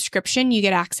 With your subscription, you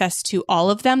get access to all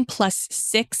of them plus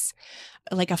 6,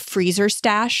 like a freezer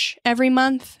stash every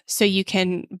month. So you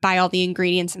can buy all the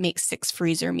ingredients and make 6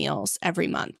 freezer meals every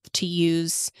month to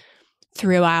use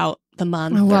throughout the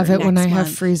month. I love it when I have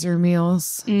freezer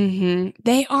meals.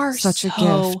 They are such a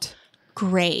gift.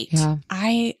 Great. Yeah.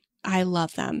 I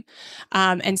love them.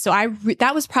 And so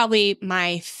that was probably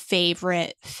my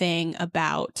favorite thing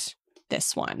about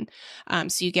this one.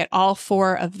 So you get all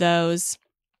 4 of those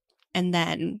and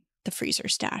then the freezer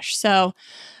stash. So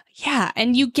yeah.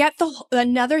 And you get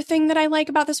another thing that I like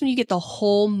about this one, you get the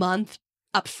whole month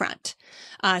up front.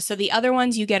 So the other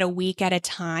ones you get a week at a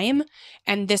time,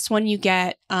 and this one you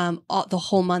get the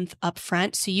whole month up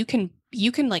front. So you can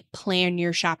like plan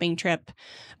your shopping trip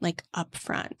like up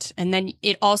front. And then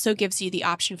it also gives you the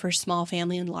option for small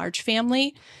family and large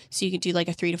family. So you can do like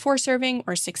a 3 to 4 serving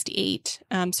or 6 to 8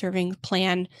 serving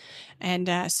plan.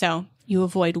 And so you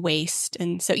avoid waste.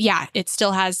 And so, yeah, it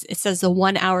says the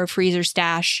 1 hour freezer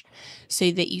stash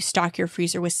so that you stock your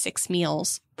freezer with 6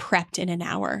 meals prepped in an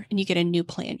hour, and you get a new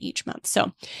plan each month.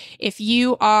 So if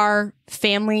you are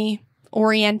family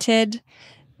oriented,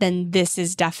 then this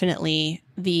is definitely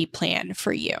the plan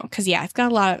for you. Because yeah, it's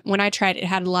got a lot of, when I tried it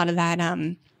had a lot of that,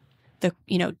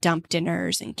 dump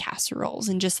dinners and casseroles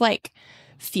and just like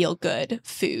feel good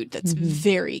food that's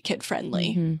very kid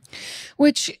friendly.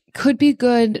 Which could be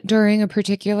good during a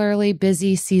particularly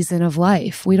busy season of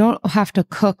life. We don't have to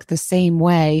cook the same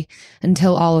way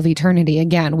until all of eternity.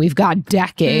 Again, we've got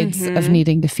decades of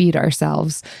needing to feed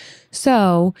ourselves.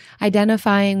 So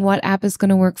identifying what app is going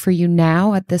to work for you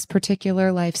now at this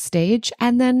particular life stage,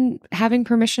 and then having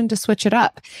permission to switch it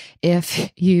up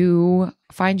if you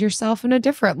find yourself in a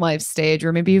different life stage,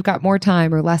 or maybe you've got more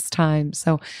time or less time.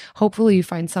 So hopefully you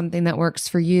find something that works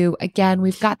for you. Again,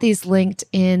 we've got these linked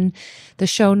in the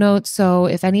show notes. So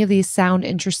if any of these sound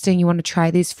interesting, you want to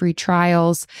try these free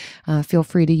trials, feel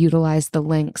free to utilize the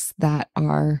links that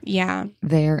are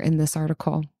there in this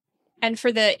article. And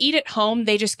for the Eat at Home,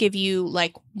 they just give you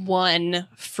like one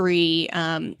free,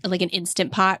 like an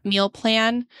Instant Pot meal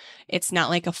plan. It's not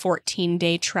like a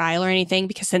 14-day trial or anything,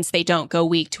 because since they don't go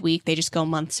week to week, they just go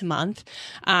month to month.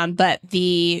 But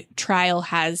the trial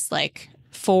has like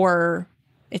 4,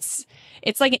 it's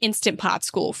like an Instant Pot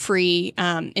school, free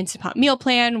Instant Pot meal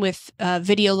plan with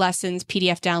video lessons,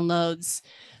 PDF downloads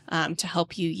to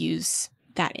help you use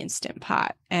that Instant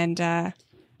Pot. And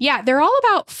yeah, they're all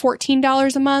about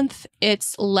 $14 a month.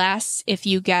 It's less if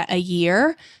you get a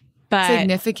year, but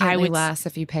significantly less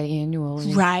if you pay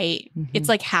annually. Right. It's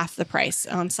like half the price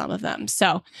on some of them.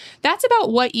 So that's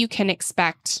about what you can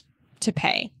expect to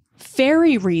pay.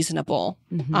 Very reasonable,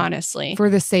 honestly.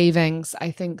 For the savings, I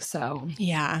think so.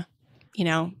 Yeah. You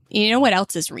know what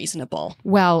else is reasonable?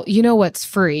 Well, you know what's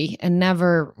free and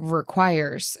never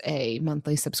requires a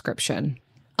monthly subscription?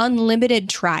 Unlimited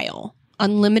trial.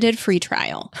 Unlimited free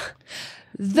trial.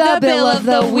 The bill of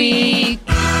the week.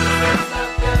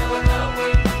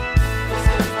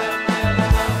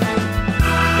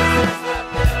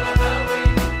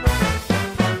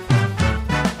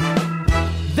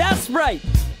 That's right.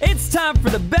 It's time for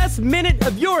the best minute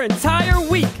of your entire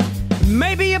week.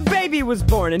 Maybe a baby was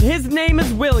born and his name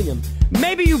is William.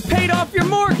 Maybe you paid off your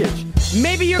mortgage.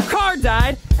 Maybe your car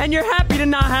died and you're happy to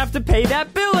not have to pay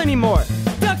that bill anymore.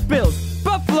 Duck bills,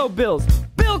 Buffalo Bills,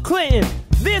 Bill Clinton.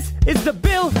 This is the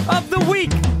bill of the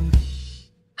week.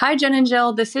 Hi, Jen and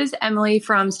Jill. This is Emily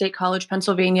from State College,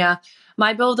 Pennsylvania.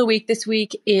 My bill of the week this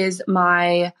week is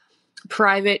my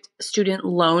private student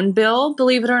loan bill,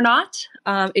 believe it or not.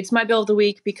 It's my bill of the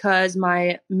week because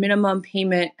my minimum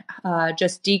payment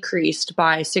just decreased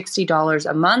by $60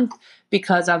 a month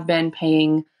because I've been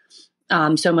paying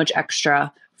so much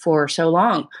extra for so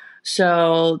long.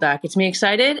 So that gets me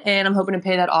excited, and I'm hoping to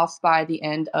pay that off by the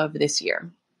end of this year.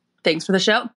 Thanks for the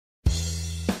show.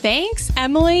 Thanks,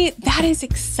 Emily. That is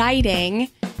exciting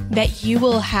that you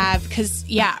will have, because,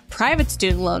 yeah, private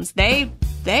student loans, they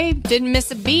didn't miss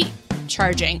a beat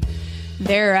charging.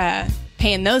 They're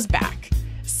paying those back.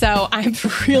 So I'm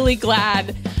really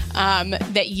glad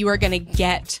that you are going to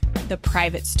get the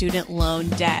private student loan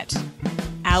debt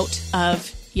out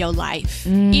of your life.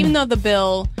 Even though the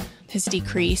bill has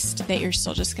decreased, that you're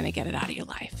still just going to get it out of your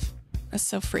life. That's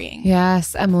so freeing.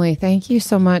 Yes, Emily, thank you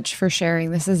so much for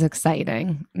sharing. This is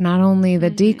exciting. Not only the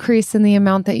decrease in the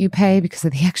amount that you pay because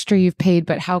of the extra you've paid,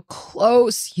 but how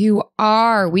close you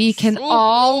are. We can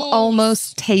all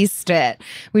almost taste it.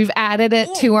 We've added it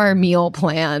to our meal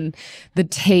plan, the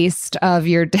taste of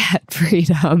your debt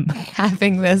freedom,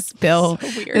 having this bill,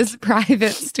 this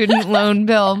private student loan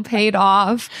bill paid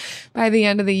off by the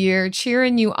end of the year,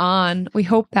 cheering you on. We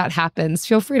hope that happens.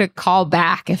 Feel free to call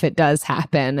back if it does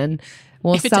happen, and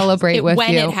We'll celebrate with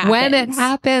when you it happens. when it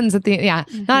happens at the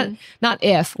not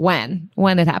if, when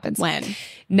it happens. When.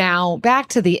 Now, back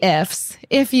to the ifs.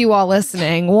 If you all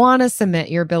listening want to submit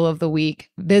your bill of the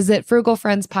week, visit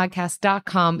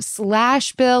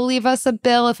frugalfriendspodcast.com/bill. Leave us a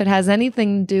bill if it has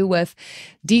anything to do with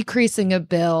decreasing a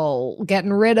bill,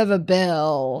 getting rid of a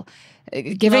bill,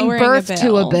 giving birth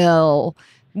to a bill,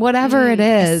 whatever it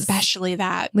is. Especially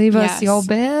that. Leave us your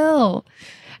bill.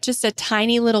 Just a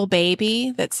tiny little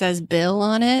baby that says Bill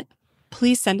on it.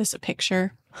 Please send us a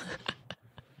picture.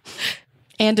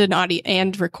 And an audio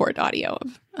and record audio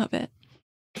of it.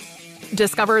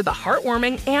 Discover the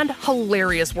heartwarming and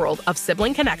hilarious world of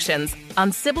sibling connections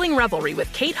on Sibling Revelry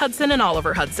with Kate Hudson and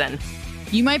Oliver Hudson.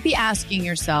 You might be asking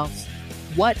yourself,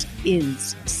 what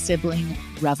is sibling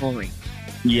revelry?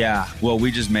 Yeah, well, we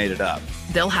just made it up.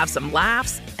 They'll have some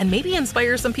laughs and maybe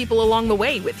inspire some people along the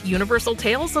way with universal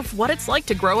tales of what it's like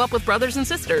to grow up with brothers and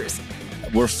sisters.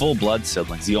 We're full-blood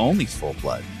siblings, the only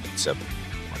full-blood sibling.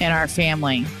 In our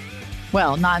family.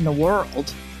 Well, not in the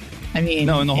world. I mean...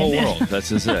 No, in the whole world. That's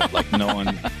just it. Like, no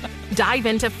one... Dive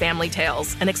into family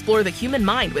tales and explore the human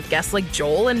mind with guests like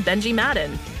Joel and Benji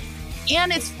Madden.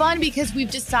 And it's fun because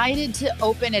we've decided to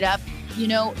open it up,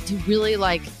 to really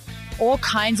like all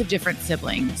kinds of different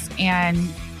siblings. And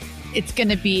it's going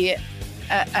to be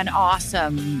an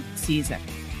awesome season.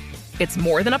 It's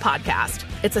more than a podcast.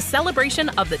 It's a celebration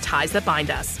of the ties that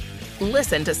bind us.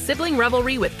 Listen to Sibling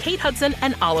Revelry with Kate Hudson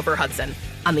and Oliver Hudson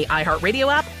on the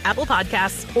iHeartRadio app, Apple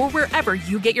Podcasts, or wherever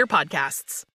you get your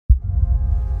podcasts.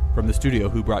 From the studio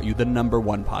who brought you the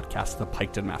 #1 podcast, The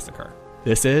Piketon Massacre,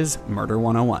 this is Murder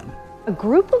 101. A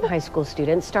group of high school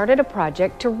students started a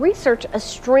project to research a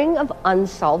string of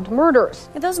unsolved murders.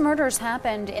 Those murders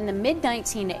happened in the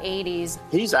mid-1980s.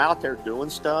 He's out there doing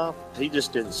stuff. He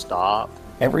just didn't stop.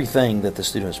 Everything that the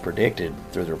students predicted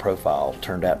through their profile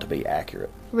turned out to be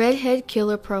accurate. Redhead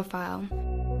killer profile.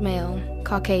 Male,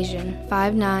 Caucasian,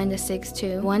 5'9" to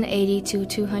 6'2", 180 to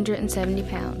 270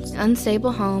 pounds.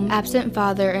 Unstable home, absent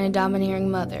father and a domineering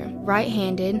mother.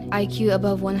 Right-handed, IQ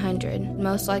above 100,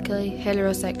 most likely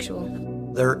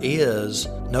heterosexual. There is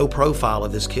no profile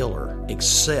of this killer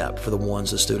except for the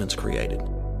ones the students created.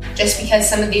 Just because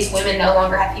some of these women no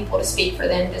longer have people to speak for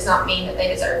them does not mean that they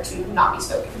deserve to not be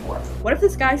spoken for. What if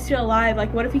this guy's still alive?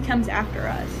 Like, what if he comes after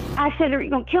us? I said, are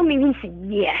you going to kill me? And he said,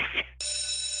 yes.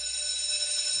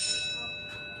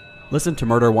 Listen to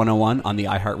Murder 101 on the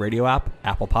iHeartRadio app,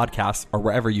 Apple Podcasts, or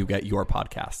wherever you get your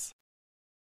podcasts.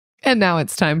 And now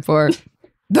it's time for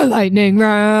the lightning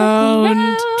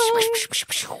round.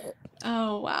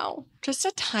 Oh, wow. Just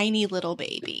a tiny little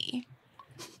baby.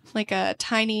 Like a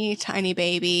tiny, tiny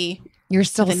baby. You're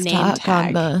still stuck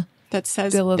on the that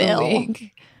says Bill of the Bill.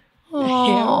 week.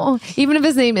 Oh, even if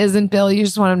his name isn't Bill, you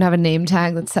just want him to have a name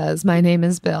tag that says, "My name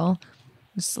is Bill."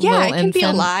 Yeah, it can be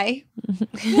a lie.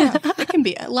 Yeah, it can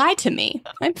be a lie to me.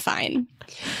 I'm fine.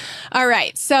 All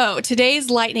right. So today's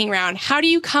lightning round. How do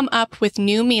you come up with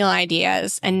new meal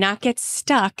ideas and not get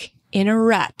stuck in a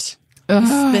rut?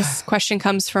 This question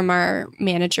comes from our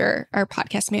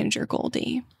podcast manager,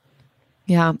 Goldie.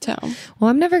 Yeah. So, well,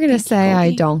 I'm never going to say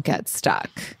I don't get stuck.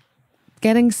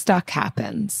 Getting stuck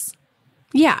happens.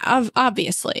 Yeah,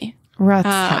 obviously. Ruts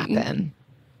happen.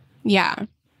 Yeah.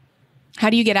 How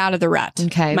do you get out of the rut?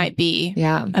 Okay. Might be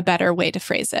a better way to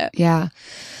phrase it. Yeah.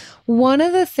 One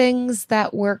of the things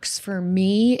that works for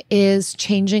me is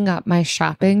changing up my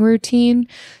shopping routine.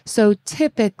 So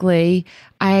typically,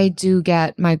 I do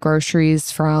get my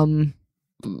groceries from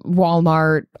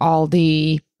Walmart,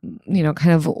 Aldi,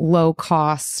 kind of low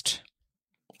cost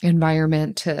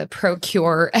environment to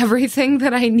procure everything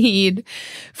that I need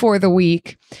for the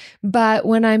week. But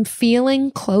when I'm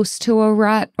feeling close to a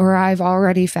rut or I've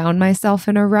already found myself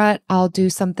in a rut, I'll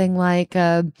do something like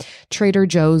a Trader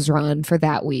Joe's run for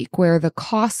that week where the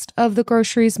cost of the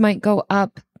groceries might go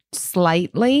up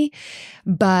slightly,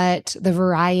 but the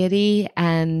variety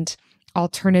and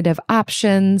alternative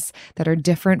options that are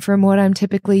different from what I'm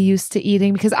typically used to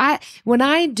eating. Because when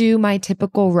I do my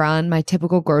typical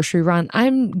grocery run,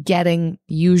 I'm getting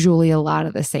usually a lot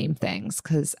of the same things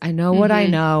because I know what I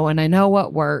know and I know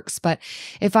what works. But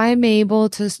if I'm able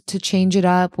to change it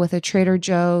up with a Trader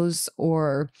Joe's,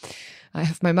 or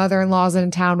if my mother-in-law's in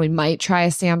town, we might try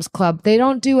a Sam's Club. They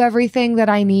don't do everything that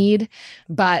I need,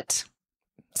 but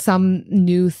some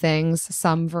new things,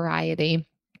 some variety.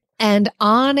 And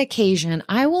on occasion,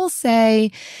 I will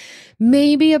say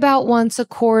maybe about once a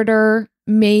quarter,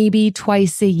 maybe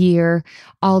twice a year,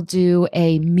 I'll do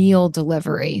a meal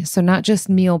delivery. So not just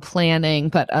meal planning,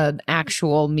 but an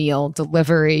actual meal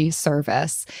delivery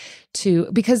service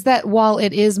because that while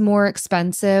it is more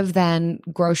expensive than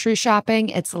grocery shopping,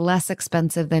 it's less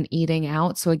expensive than eating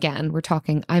out. So again, we're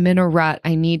talking, I'm in a rut.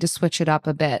 I need to switch it up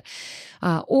a bit.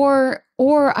 Or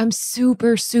I'm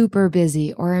super, super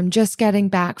busy, or I'm just getting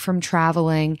back from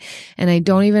traveling and I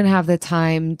don't even have the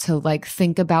time to like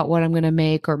think about what I'm going to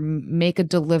make or make a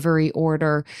delivery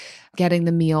order. Getting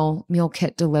the meal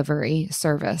kit delivery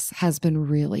service has been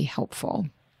really helpful.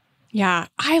 Yeah,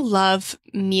 I love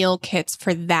meal kits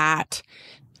for that.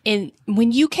 And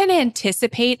when you can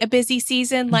anticipate a busy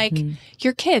season, like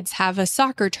your kids have a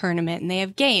soccer tournament and they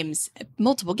have games,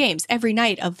 multiple games every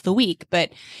night of the week,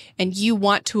 and you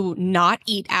want to not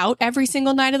eat out every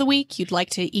single night of the week. You'd like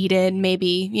to eat in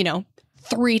maybe,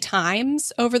 3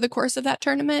 times over the course of that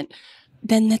tournament.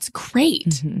 Then that's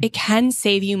great. It can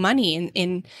save you money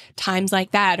in times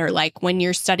like that, or like when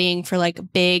you're studying for like a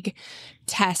big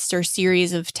test or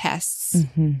series of tests,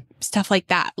 stuff like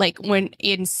that. Like when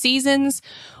in seasons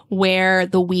where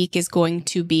the week is going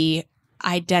to be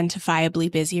identifiably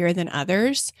busier than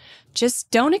others, just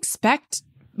don't expect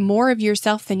more of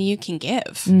yourself than you can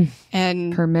give.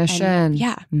 And permission.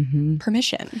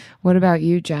 Permission. What about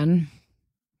you, Jen?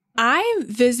 I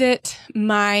visit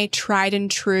my tried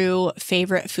and true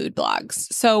favorite food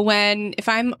blogs. So if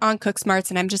I'm on CookSmarts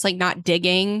and I'm just like not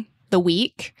digging the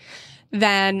week,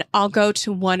 then I'll go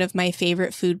to one of my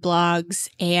favorite food blogs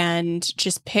and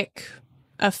just pick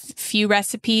a few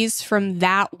recipes from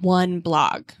that one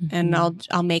blog. And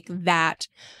I'll make that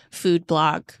food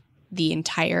blog the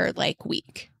entire like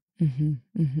week.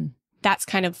 That's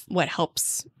kind of what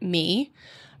helps me.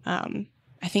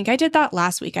 I think I did that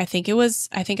last week. I think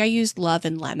I used Love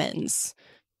and Lemons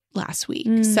last week.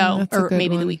 Or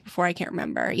maybe the week before. I can't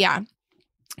remember. Yeah.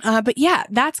 But yeah,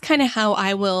 that's kind of how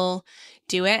I will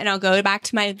do it. And I'll go back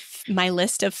to my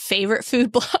list of favorite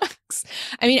food blogs.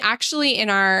 I mean, actually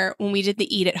when we did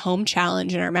the Eat at Home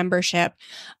challenge in our membership,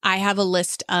 I have a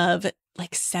list of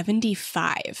like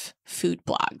 75 food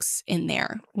blogs in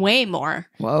there. Way more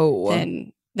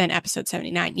than episode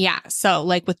 79. Yeah. So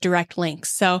like with direct links.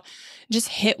 So just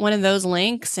hit one of those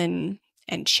links and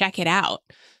check it out.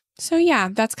 So yeah,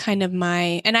 that's kind of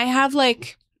and I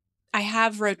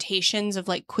have rotations of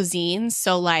like cuisines.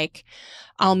 So like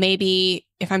I'll maybe,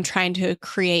 if I'm trying to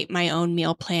create my own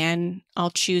meal plan,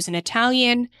 I'll choose an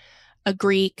Italian, a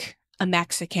Greek, a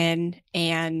Mexican,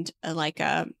 and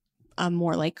a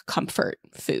more like comfort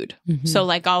food. So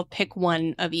like I'll pick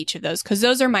one of each of those because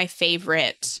those are my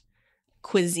favorite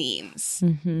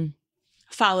cuisines,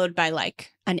 followed by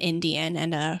like an Indian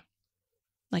and a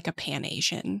Pan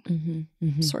Asian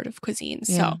sort of cuisine.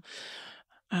 Yeah.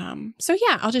 So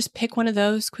yeah, I'll just pick one of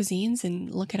those cuisines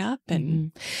and look it up.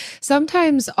 And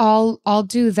sometimes I'll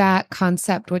do that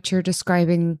concept, what you're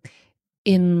describing,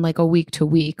 in like a week to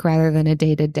week rather than a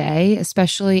day to day,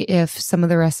 especially if some of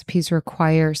the recipes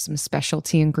require some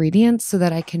specialty ingredients so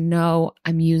that I can know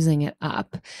I'm using it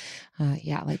up.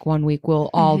 Like one week will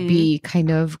all be kind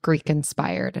of Greek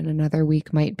inspired and another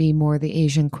week might be more the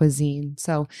Asian cuisine.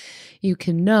 So you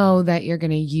can know that you're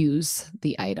going to use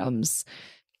the items.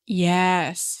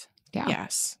 Yes. Yeah.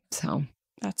 Yes. So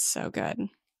that's so good.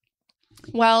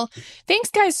 Well, thanks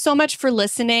guys so much for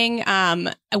listening.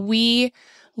 We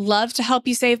love to help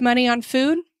you save money on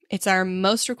food. It's our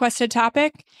most requested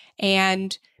topic.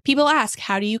 And people ask,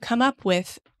 how do you come up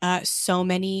with so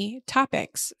many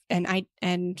topics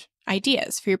and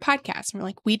ideas for your podcast? And we're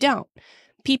like, we don't.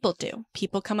 People do.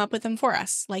 People come up with them for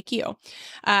us, like you.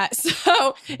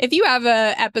 So if you have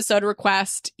an episode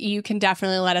request, you can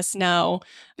definitely let us know,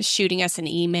 shooting us an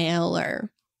email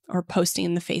or posting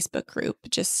in the Facebook group.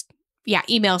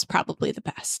 Email is probably the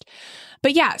best.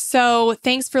 But yeah, so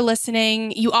thanks for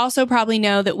listening. You also probably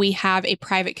know that we have a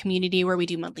private community where we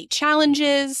do monthly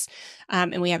challenges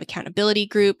and we have accountability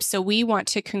groups. So we want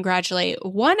to congratulate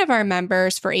one of our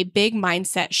members for a big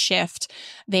mindset shift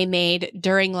they made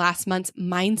during last month's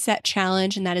mindset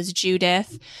challenge, and that is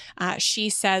Judith. She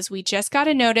says, we just got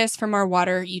a notice from our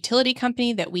water utility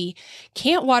company that we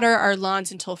can't water our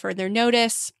lawns until further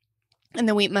notice. And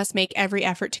then we must make every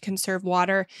effort to conserve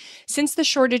water. Since the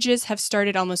shortages have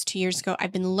started almost 2 years ago,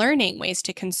 I've been learning ways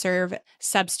to conserve,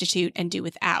 substitute, and do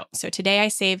without. So today I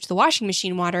saved the washing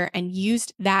machine water and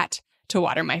used that to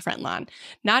water my front lawn.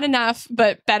 Not enough,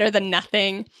 but better than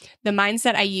nothing. The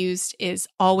mindset I used is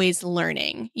always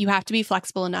learning. You have to be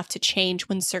flexible enough to change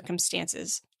when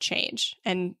circumstances change.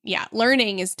 And yeah,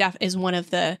 learning is one of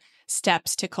the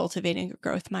steps to cultivating a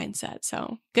growth mindset.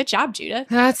 So good job, Judith.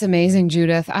 That's amazing,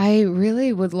 Judith. I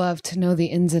really would love to know the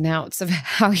ins and outs of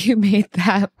how you made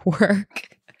that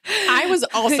work. I was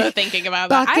also thinking about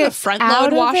that. I have a front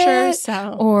load washer,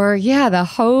 so or the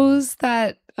hose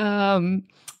that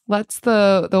lets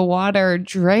the water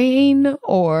drain,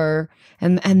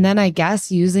 and then I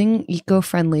guess using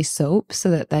eco-friendly soap so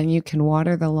that then you can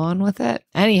water the lawn with it.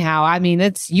 Anyhow, I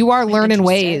mean, you are learning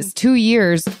ways. 2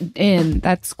 years in,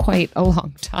 that's quite a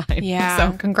long time. Yeah.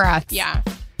 So congrats. Yeah.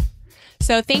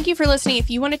 So thank you for listening.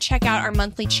 If you want to check out our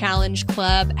monthly challenge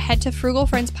club, head to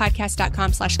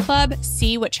frugalfriendspodcast.com/club.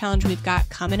 See what challenge we've got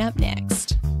coming up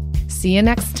next. See you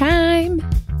next time.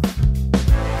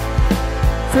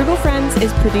 Frugal Friends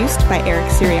is produced by Eric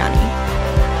Sirianni.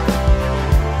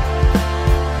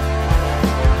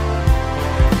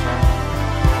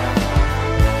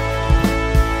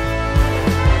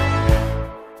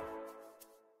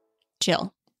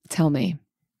 Jill. Tell me.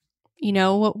 You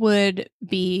know what would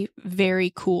be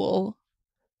very cool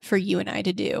for you and I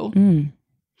to do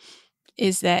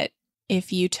is that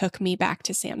if you took me back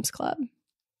to Sam's Club.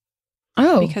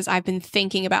 Oh. Because I've been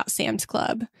thinking about Sam's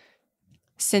Club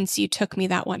since you took me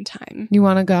that one time. You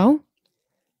want to go?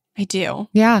 I do.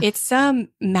 Yeah. It's a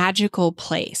magical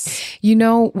place. You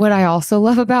know what I also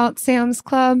love about Sam's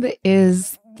Club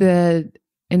is the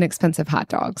inexpensive hot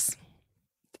dogs.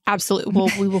 Absolutely. Well,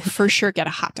 we will for sure get a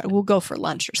hot dog. We'll go for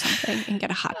lunch or something and get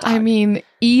a hot dog. I mean,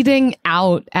 eating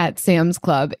out at Sam's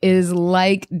Club is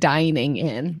like dining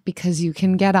in because you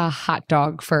can get a hot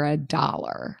dog for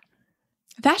 $1.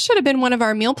 That should have been one of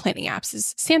our meal planning apps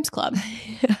is Sam's Club.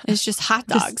 It's just hot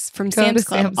dogs from Sam's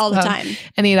Club all the time.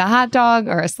 And eat a hot dog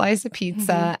or a slice of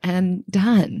pizza and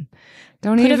done.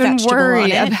 Don't even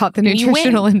worry about the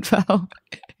nutritional info.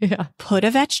 Yeah. Put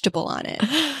a vegetable on it,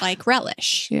 like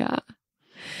relish. Yeah.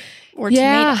 Or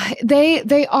tomato.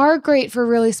 They are great for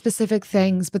really specific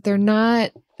things, but they're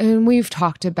not, and we've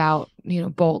talked about,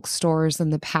 bulk stores in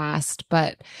the past,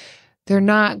 but they're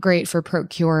not great for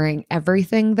procuring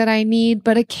everything that I need.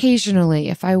 But occasionally,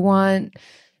 if I want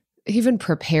even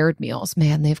prepared meals,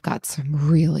 man, they've got some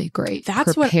really great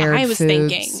That's what I was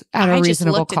thinking. At a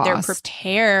reasonable cost. At their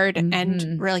prepared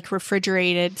and like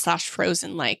refrigerated /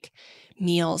 frozen like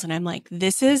meals. And I'm like,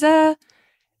 this is a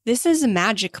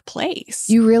magic place.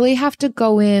 You really have to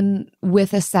go in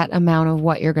with a set amount of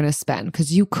what you're going to spend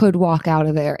because you could walk out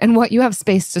of there and what you have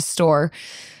space to store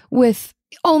with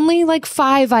only like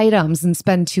 5 items and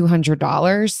spend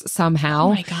 $200 somehow.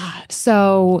 Oh my God.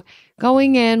 So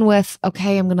going in with,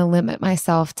 okay, I'm going to limit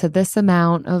myself to this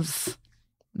amount of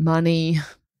money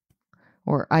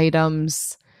or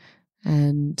items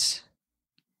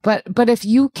But if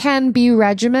you can be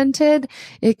regimented,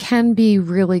 it can be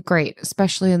really great,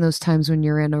 especially in those times when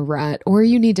you're in a rut or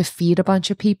you need to feed a bunch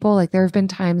of people. Like there have been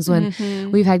times when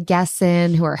we've had guests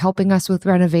in who are helping us with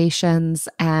renovations,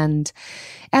 and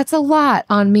that's a lot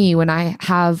on me when I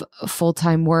have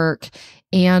full-time work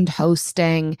and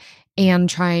hosting and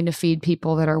trying to feed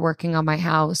people that are working on my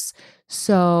house.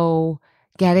 So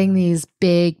getting these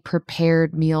big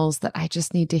prepared meals that I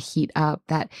just need to heat up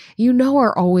that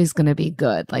are always going to be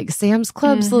good. Like Sam's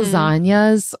Club's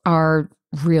lasagnas are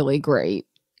really great.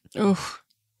 Oof.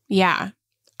 Yeah.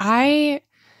 I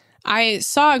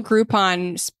saw a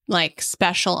Groupon like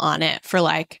special on it for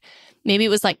like maybe it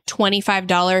was like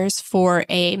 $25 for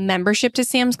a membership to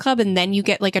Sam's Club, and then you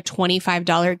get like a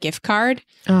 $25 gift card.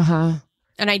 Uh-huh.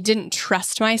 And I didn't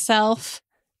trust myself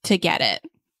to get it.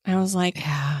 I was like,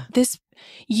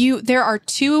 there are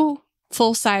 2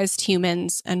 full-sized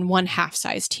humans and 1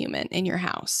 half-sized human in your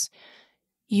house.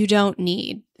 You don't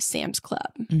need Sam's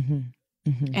Club.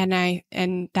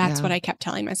 And that's what I kept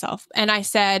telling myself. And I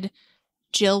said,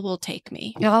 Jill will take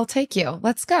me. I'll take you.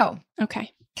 Let's go.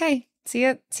 Okay. See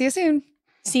you soon.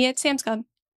 See you at Sam's Club.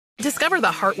 Discover the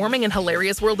heartwarming and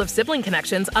hilarious world of sibling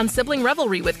connections on Sibling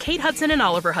Revelry with Kate Hudson and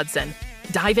Oliver Hudson.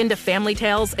 Dive into family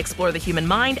tales, explore the human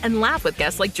mind, and laugh with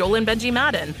guests like Joel and Benji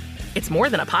Madden. It's more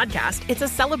than a podcast. It's a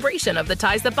celebration of the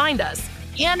ties that bind us.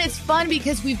 And it's fun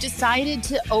because we've decided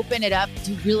to open it up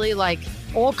to really like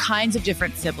all kinds of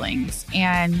different siblings.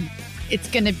 And it's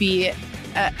going to be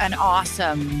an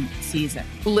awesome season.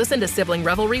 Listen to Sibling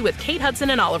Revelry with Kate Hudson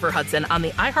and Oliver Hudson on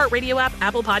the iHeartRadio app,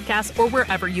 Apple Podcasts, or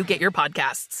wherever you get your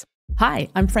podcasts. Hi,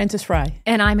 I'm Frances Fry.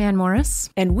 And I'm Ann Morris.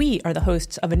 And we are the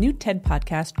hosts of a new TED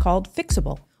podcast called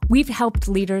Fixable. We've helped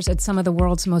leaders at some of the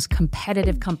world's most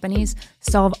competitive companies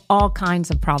solve all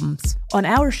kinds of problems. On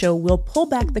our show, we'll pull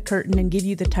back the curtain and give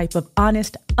you the type of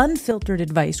honest, unfiltered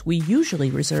advice we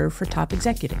usually reserve for top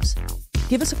executives.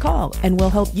 Give us a call and we'll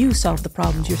help you solve the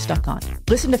problems you're stuck on.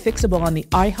 Listen to Fixable on the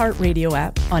iHeartRadio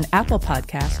app, on Apple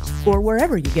Podcasts, or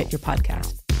wherever you get your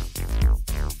podcasts.